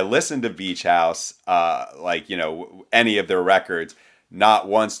when I listen to Beach House, any of their records, not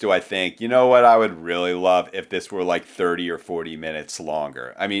once do I think, you know what, I would really love if this were like 30 or 40 minutes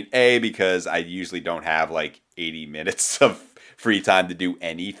longer. I mean, because I usually don't have like 80 minutes of free time to do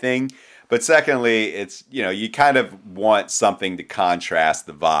anything. But secondly, it's, you kind of want something to contrast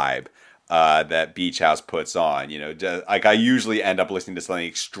the vibe that Beach House puts on. Like I usually end up listening to something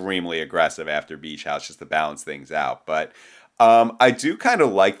extremely aggressive after Beach House just to balance things out. But I do kind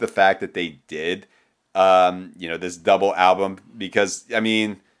of like the fact that they did, this double album because, I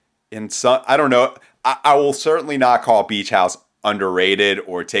mean, I don't know, I will certainly not call Beach House underrated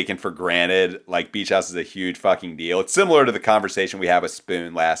or taken for granted. Like, Beach House is a huge fucking deal. It's similar to the conversation we had with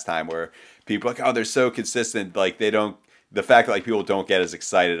Spoon last time where people are like, oh, they're so consistent. Like, the fact that like people don't get as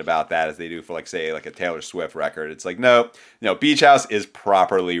excited about that as they do for like, say, like a Taylor Swift record. It's like, no, Beach House is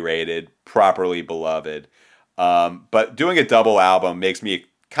properly rated, properly beloved. But doing a double album makes me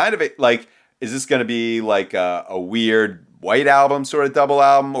kind of like, is this going to be like a weird White Album sort of double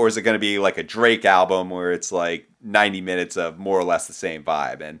album, or is it going to be like a Drake album where it's like 90 minutes of more or less the same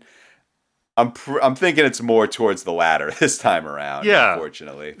vibe? And I'm thinking it's more towards the latter this time around,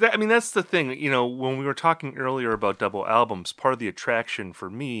 unfortunately. I mean, that's the thing. When we were talking earlier about double albums, part of the attraction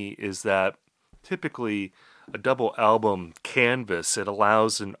for me is that typically a double album canvas, it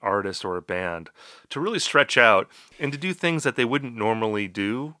allows an artist or a band to really stretch out and to do things that they wouldn't normally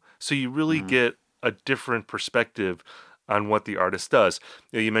do. So you really get a different perspective on what the artist does.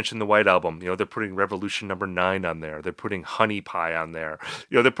 You mentioned the White Album. They're putting Revolution Number 9 on there. They're putting Honey Pie on there.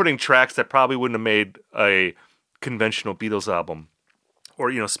 They're putting tracks that probably wouldn't have made a conventional Beatles album.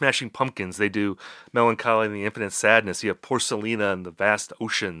 Or, Smashing Pumpkins, they do Melancholy and the Infinite Sadness. You have Porcelina and the Vast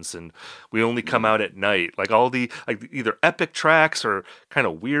Oceans, and We Only Come Out at Night. Like all the, like either epic tracks or kind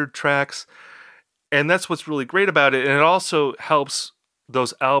of weird tracks. And that's what's really great about it. And it also helps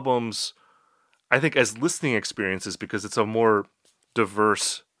those albums, I think, as listening experiences because it's a more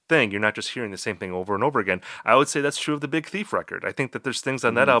diverse thing. You're not just hearing the same thing over and over again. I would say that's true of the Big Thief record. I think that there's things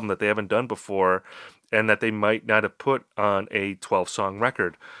on that album that they haven't done before and that they might not have put on a 12-song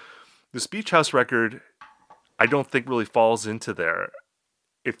record. This Beach House record, I don't think really falls into there.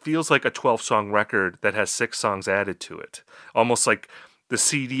 It feels like a 12-song record that has 6 songs added to it. Almost like the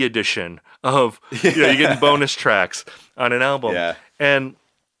CD edition of, you're getting bonus tracks on an album. Yeah. And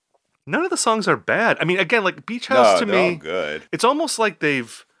none of the songs are bad. I mean, again, like Beach House to me, good. It's almost like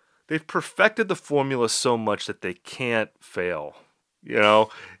they've perfected the formula so much that they can't fail.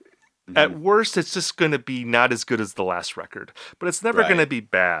 At worst, it's just going to be not as good as the last record, but it's never going to be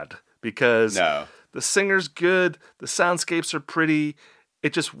bad because the singer's good, the soundscapes are pretty,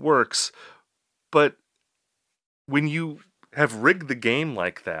 it just works. But when you have rigged the game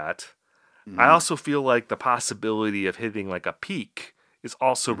like that, I also feel like the possibility of hitting like a peak is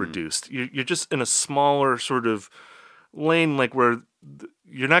also reduced. You're just in a smaller sort of lane, like where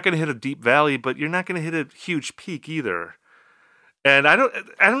you're not going to hit a deep valley, but you're not going to hit a huge peak either. And I don't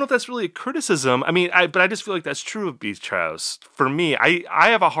know if that's really a criticism. I mean, but I just feel like that's true of Beach House. For me, I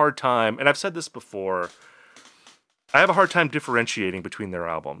have a hard time, and I've said this before, I have a hard time differentiating between their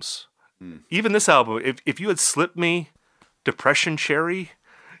albums. Even this album, if you had slipped me Depression Cherry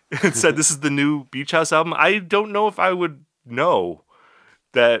and said this is the new Beach House album, I don't know if I would know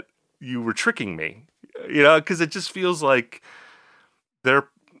that you were tricking me. Because it just feels like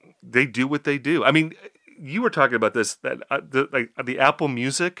they do what they do. I mean, you were talking about this, that the Apple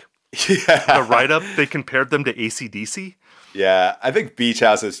Music, the write-up, they compared them to AC/DC. Yeah, I think Beach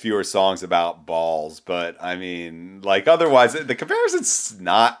House has fewer songs about balls, but I mean, like otherwise, the comparison's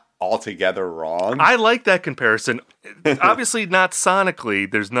not altogether wrong. I like that comparison. Obviously not sonically,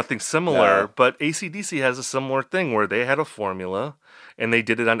 there's nothing similar, but AC/DC has a similar thing where they had a formula and they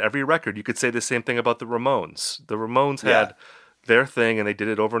did it on every record. You could say the same thing about the Ramones. The Ramones had their thing and they did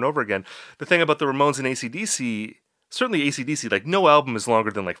it over and over again. The thing about the Ramones and AC/DC, certainly AC/DC, like no album is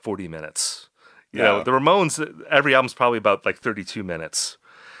longer than like 40 minutes. You know, the Ramones, every album's probably about like 32 minutes.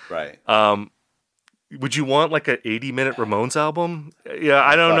 Right. Would you want like an 80-minute Ramones album? Yeah,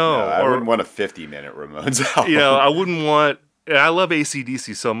 I don't know. No, I wouldn't want a 50-minute Ramones album. I wouldn't want... And I love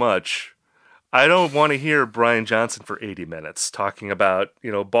AC/DC so much. I don't want to hear Brian Johnson for 80 minutes talking about,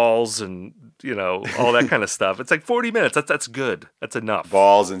 balls and, all that kind of stuff. It's like 40 minutes. That's good. That's enough.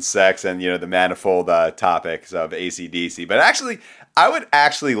 Balls and sex and, the manifold topics of AC/DC. But actually, I would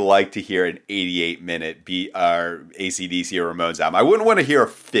actually like to hear an 88-minute AC/DC or Ramones album. I wouldn't want to hear a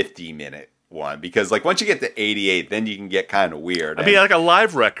 50-minute one because like once you get to 88 then you can get kind of weird. I mean, like a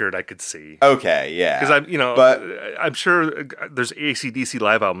live record I could see. Okay, yeah. Because I'm sure there's AC/DC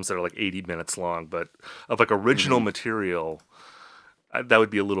live albums that are like 80 minutes long, but of like original material that would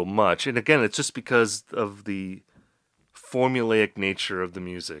be a little much. And again, it's just because of the formulaic nature of the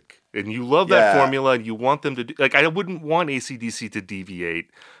music. And you love that formula and you want them to do, like I wouldn't want AC/DC to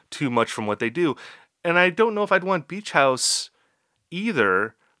deviate too much from what they do. And I don't know if I'd want Beach House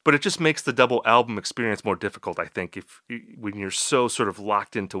either. But it just makes the double album experience more difficult, I think, when you're so sort of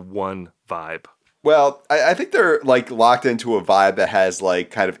locked into one vibe. Well, I think they're like locked into a vibe that has like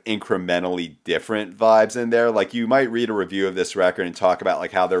kind of incrementally different vibes in there. Like you might read a review of this record and talk about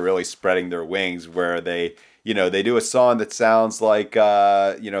like how they're really spreading their wings, where they do a song that sounds like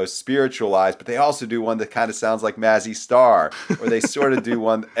spiritualized, but they also do one that kind of sounds like Mazzy Star, or they sort of do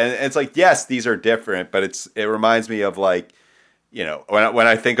one, and it's like yes, these are different, but it reminds me of like. When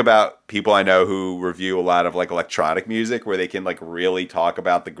I think about people I know who review a lot of like electronic music where they can like really talk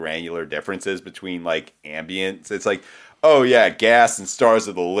about the granular differences between like ambience, it's like, oh yeah, Gas and Stars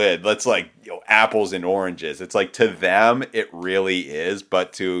of the Lid. That's like apples and oranges. It's like to them it really is,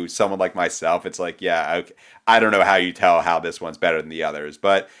 but to someone like myself, it's like, yeah, okay, I don't know how you tell how this one's better than the others,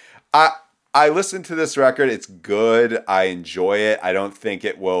 but I listened to this record. It's good. I enjoy it. I don't think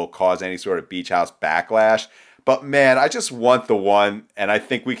it will cause any sort of Beach House backlash. But man, I just want the one, and I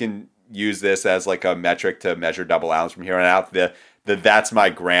think we can use this as like a metric to measure double albums from here on out. The That's My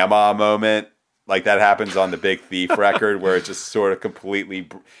Grandma moment, like that happens on the Big Thief record, where it just sort of completely,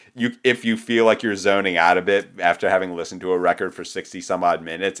 if you feel like you're zoning out a bit after having listened to a record for 60 some odd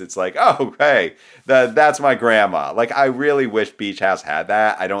minutes, it's like, oh hey, That's My Grandma. Like I really wish Beach House had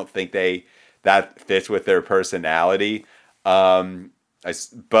that. I don't think that fits with their personality.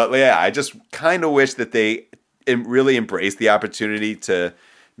 But yeah, I just kind of wish that they really embrace the opportunity to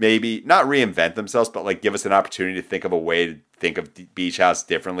maybe not reinvent themselves, but like give us an opportunity to think of a way to think of Beach House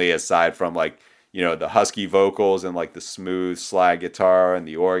differently, aside from like, you know, the husky vocals and like the smooth slide guitar and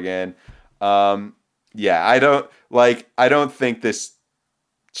the organ. Yeah, I don't think this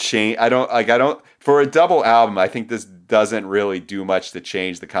change. I don't, for a double album, I think this doesn't really do much to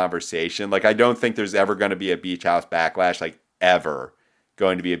change the conversation. Like, I don't think there's ever going to be a Beach House backlash, like ever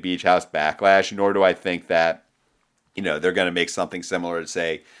going to be a Beach House backlash, nor do I think that, you know, they're going to make something similar to,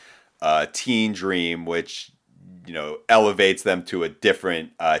 say, Teen Dream, which, you know, elevates them to a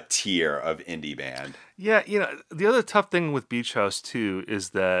different tier of indie band. Yeah, you know, the other tough thing with Beach House, too, is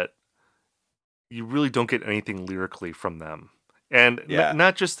that you really don't get anything lyrically from them. And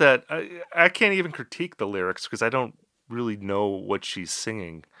not just that, I can't even critique the lyrics because I don't really know what she's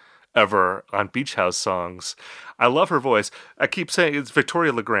singing ever on Beach House songs. I love her voice. I keep saying it's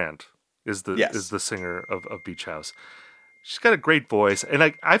Victoria Legrand is the singer of Beach House. She's got a great voice,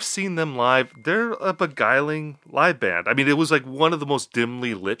 and I've seen them live. They're a beguiling live band. I mean, it was like one of the most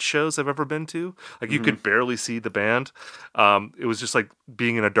dimly lit shows I've ever been to. Like, you could barely see the band. It was just like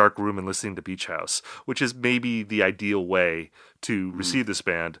being in a dark room and listening to Beach House, which is maybe the ideal way to receive this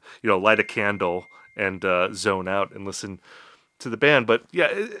band. You know, light a candle and zone out and listen to the band. But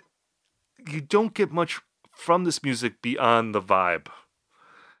yeah, you don't get much from this music beyond the vibe.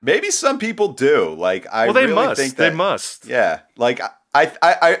 Maybe some people do. Like, they must. They must. Yeah. Like,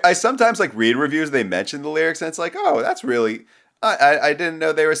 I sometimes like read reviews. They mention the lyrics, and it's like, oh, that's really. I didn't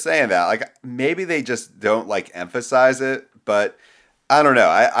know they were saying that. Like, maybe they just don't like emphasize it. But I don't know.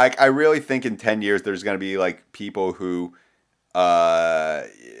 I really think in 10 years there's going to be like people who,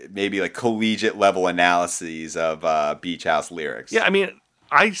 maybe like collegiate level analyses of Beach House lyrics. Yeah, I mean,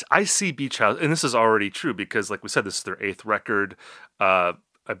 I see Beach House, and this is already true because, like we said, this is their 8th record.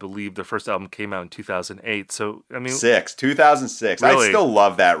 I believe their first album came out in 2008. So, I mean... 2006. Really? I still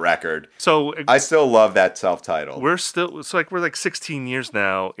love that record. So I still love that self-titled. We're like 16 years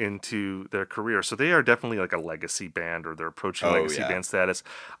now into their career. So they are definitely like a legacy band, or they're approaching legacy band status.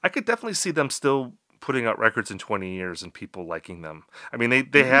 I could definitely see them still putting out records in 20 years and people liking them. I mean,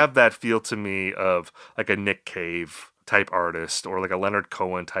 they have that feel to me of like a Nick Cave type artist or like a Leonard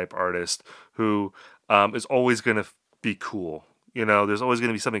Cohen type artist who is always going to be cool. You know, there's always going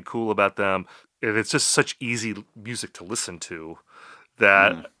to be something cool about them. And it's just such easy music to listen to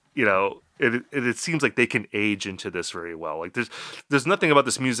that, you know, it seems like they can age into this very well. Like, there's nothing about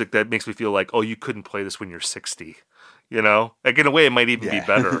this music that makes me feel like, oh, you couldn't play this when you're 60. You know? Like, in a way, it might even be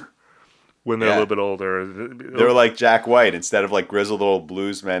better when they're a little bit older. They're like Jack White. Instead of like grizzled old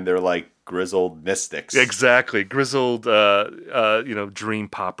bluesmen, they're like grizzled mystics. Exactly. Grizzled, dream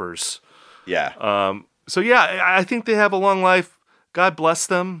poppers. Yeah. So, yeah, I think they have a long life. God bless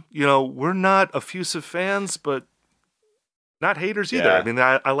them. You know, we're not effusive fans, but not haters either. Yeah. I mean,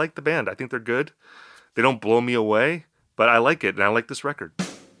 I like the band. I think they're good. They don't blow me away, but I like it, and I like this record.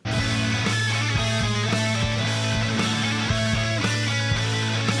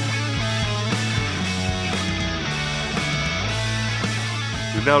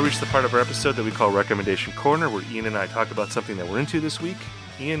 We've now reached the part of our episode that we call Recommendation Corner, where Ian and I talk about something that we're into this week.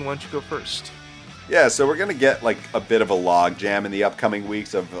 Ian, why don't you go first? Yeah, so we're going to get like a bit of a log jam in the upcoming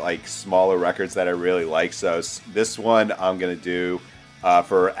weeks of like smaller records that I really like. So this one I'm going to do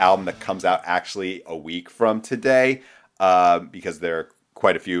for an album that comes out actually a week from today, because there are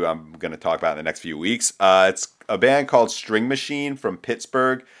quite a few I'm going to talk about in the next few weeks. It's a band called String Machine from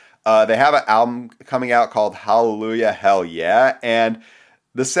Pittsburgh. They have an album coming out called Hallelujah Hell Yeah, and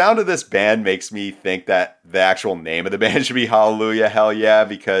the sound of this band makes me think that the actual name of the band should be Hallelujah Hell Yeah,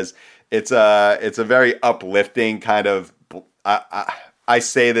 because it's a very uplifting kind of, I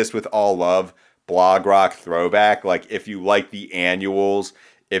say this with all love, blog rock throwback. Like, if you like the Annuals,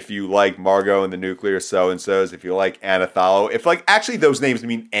 if you like Margot and the Nuclear So-and-Sos, if you like Anathallo, if like actually those names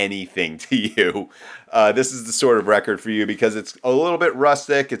mean anything to you, this is the sort of record for you, because it's a little bit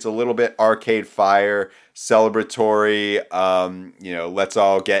rustic, it's a little bit Arcade Fire, celebratory, let's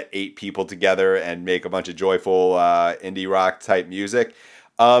all get 8 people together and make a bunch of joyful indie rock type music.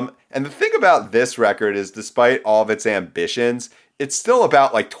 And the thing about this record is, despite all of its ambitions, it's still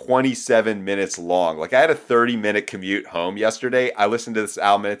about like 27 minutes long. Like, I had a 30-minute commute home yesterday. I listened to this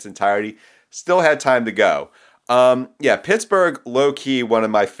album in its entirety. Still had time to go. Pittsburgh, low-key, one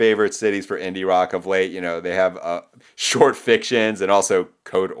of my favorite cities for indie rock of late. You know, they have Short Fictions and also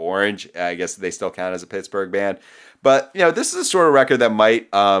Code Orange. I guess they still count as a Pittsburgh band. But, you know, this is a sort of record that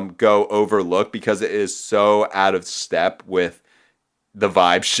might go overlooked because it is so out of step with the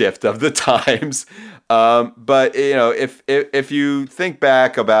vibe shift of the times. But you know, if you think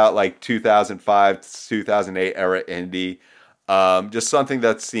back about like 2005 to 2008 era indie, just something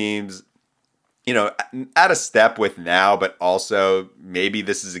that seems, you know, at a step with now, but also maybe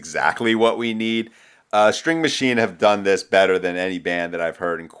this is exactly what we need. String Machine have done this better than any band that I've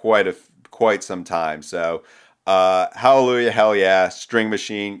heard in quite some time. So, hallelujah, hell yeah, String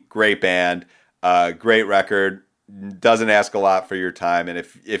Machine, great band, great record. Doesn't ask a lot for your time, and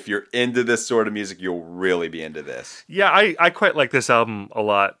if you're into this sort of music, you'll really be into this. Yeah, I quite like this album a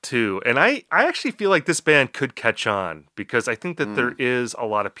lot too, and I actually feel like this band could catch on because I think that there is a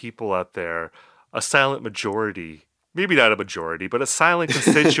lot of people out there, a silent majority, maybe not a majority, but a silent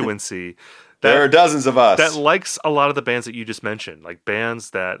constituency. There are dozens of us that likes a lot of the bands that you just mentioned, like bands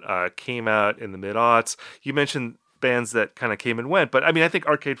that came out in the mid-aughts. You mentioned bands that kind of came and went, but I mean, I think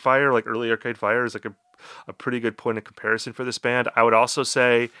Arcade Fire, like early Arcade Fire, is like a pretty good point of comparison for this band. I would also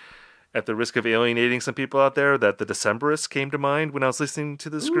say, at the risk of alienating some people out there, that the Decemberists came to mind when I was listening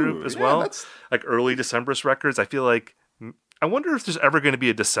to this group as well. Like early Decemberist records. I feel like, I wonder if there's ever going to be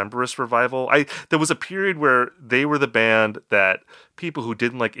a Decemberist revival. There was a period where they were the band that people who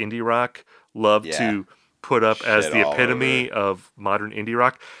didn't like indie rock loved to put up as the epitome of modern indie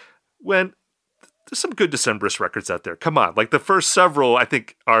rock. When there's some good Decemberist records out there. Come on, like the first several, I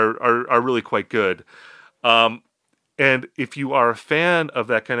think are really quite good. And if you are a fan of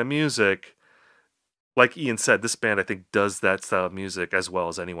that kind of music, like Ian said, this band I think does that style of music as well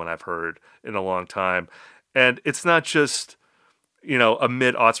as anyone I've heard in a long time. And it's not just, you know, a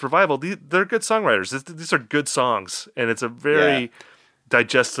mid-aughts revival. They're good songwriters. These are good songs, and it's a very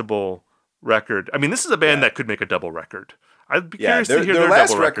digestible record. I mean, this is a band that could make a double record. I'd be curious to hear their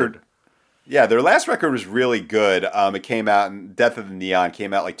last double record. Yeah, their last record was really good. It came out, Death of the Neon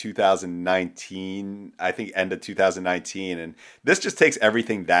came out like 2019, I think end of 2019. And this just takes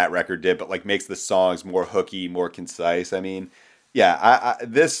everything that record did, but like makes the songs more hooky, more concise. I mean, yeah,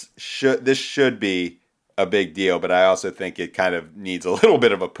 this should be a big deal, but I also think it kind of needs a little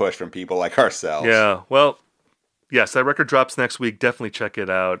bit of a push from people like ourselves. Yeah, well, yes, that record drops next week. Definitely check it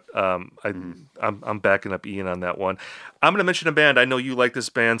out. I'm backing up Ian on that one. I'm going to mention a band. I know you like this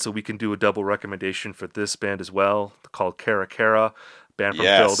band, so we can do a double recommendation for this band as well, called Cara Cara, band from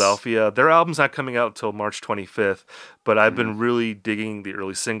Philadelphia. Their album's not coming out until March 25th, but I've been really digging the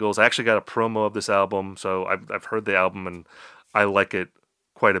early singles. I actually got a promo of this album, so I've heard the album, and I like it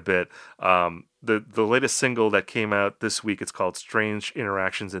quite a bit. The latest single that came out this week, it's called Strange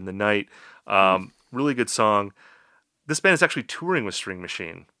Interactions in the Night. Really good song. This band is actually touring with String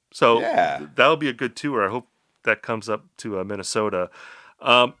Machine. So that'll be a good tour. I hope that comes up to Minnesota.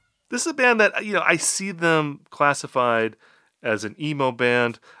 This is a band that, you know, I see them classified as an emo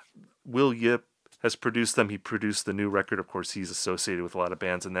band. Will Yip has produced them. He produced the new record. Of course, he's associated with a lot of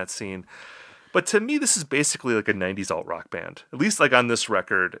bands in that scene. But to me, this is basically like a 90s alt-rock band. At least like on this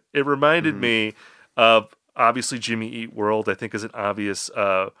record. It reminded me of, obviously, Jimmy Eat World, I think is an obvious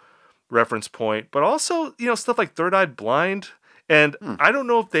reference point. But also, you know, stuff like Third Eye Blind. And I don't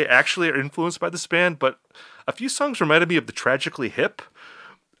know if they actually are influenced by this band, but a few songs reminded me of the Tragically Hip.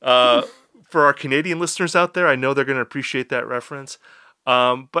 For our Canadian listeners out there, I know they're going to appreciate that reference.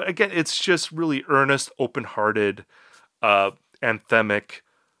 But again, it's just really earnest, open-hearted, anthemic,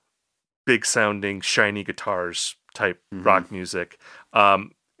 big-sounding, shiny guitars type rock music.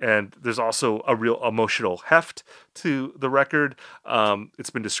 And there's also a real emotional heft to the record. It's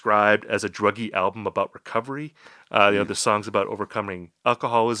been described as a druggy album about recovery. You know, the songs about overcoming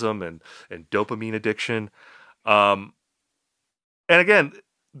alcoholism and dopamine addiction. And again,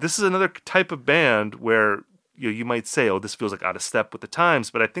 this is another type of band where you might say, oh, this feels like out of step with the times.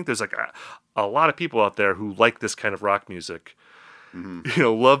 But I think there's like a lot of people out there who like this kind of rock music. You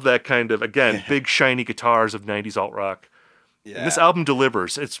know, love that kind of, again, big shiny guitars of 90s alt rock. Yeah. And this album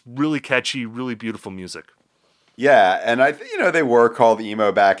delivers. It's really catchy, really beautiful music. Yeah, and I think, you know, they were called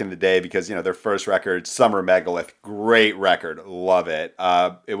emo back in the day because, you know, their first record, Summer Megalith, great record, love it.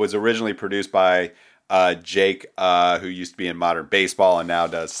 It was originally produced by Jake, who used to be in Modern Baseball and now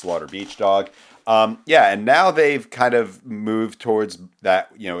does Slaughter Beach Dog. Yeah, and now they've kind of moved towards that,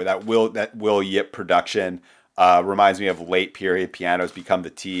 you know, that Will Yip production. Reminds me of late period Pianos Become the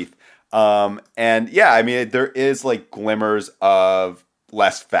Teeth. And yeah, I mean, there is like glimmers of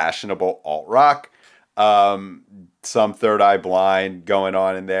less fashionable alt rock. Some Third Eye Blind going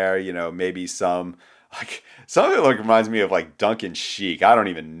on in there, you know, maybe some of it like reminds me of like Duncan Sheik. I don't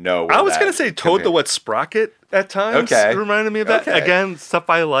even know. I was going to say Toad the Wet Sprocket at times. Okay. It reminded me of that. Okay. Again, stuff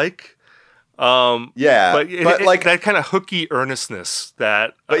I like. Yeah. But like that kind of hooky earnestness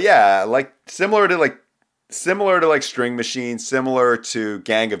that. But yeah, like similar to like similar to like String Machine, similar to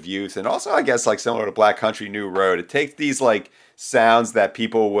Gang of Youth, and also I guess like similar to Black Country New Road. It takes these like sounds that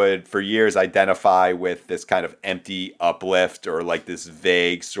people would for years identify with this kind of empty uplift or like this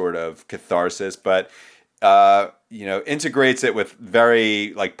vague sort of catharsis, but integrates it with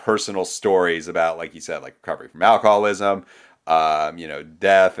very like personal stories about, like you said, like recovery from alcoholism,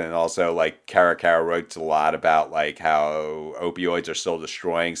 death, and also like Cara Cara wrote a lot about like how opioids are still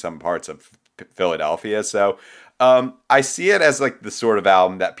destroying some parts of Philadelphia. So I see it as like the sort of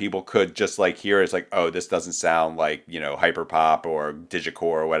album that people could just like hear. It's like, oh, this doesn't sound like, hyper pop or digicore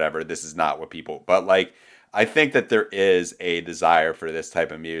or whatever. This is not what people, but like, I think that there is a desire for this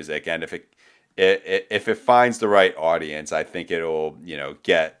type of music. And if it finds the right audience, I think it'll,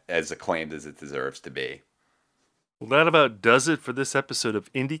 get as acclaimed as it deserves to be. Well, that about does it for this episode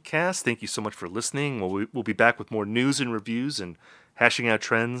of IndieCast. Thank you so much for listening. We'll be back with more news and reviews and hashing out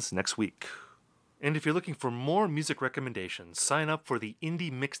trends next week. And if you're looking for more music recommendations, sign up for the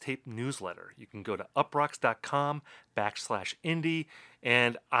Indie Mixtape newsletter. You can go to uprocks.com/indie,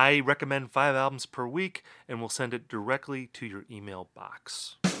 and I recommend 5 albums per week, and we'll send it directly to your email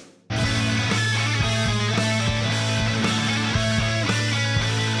box.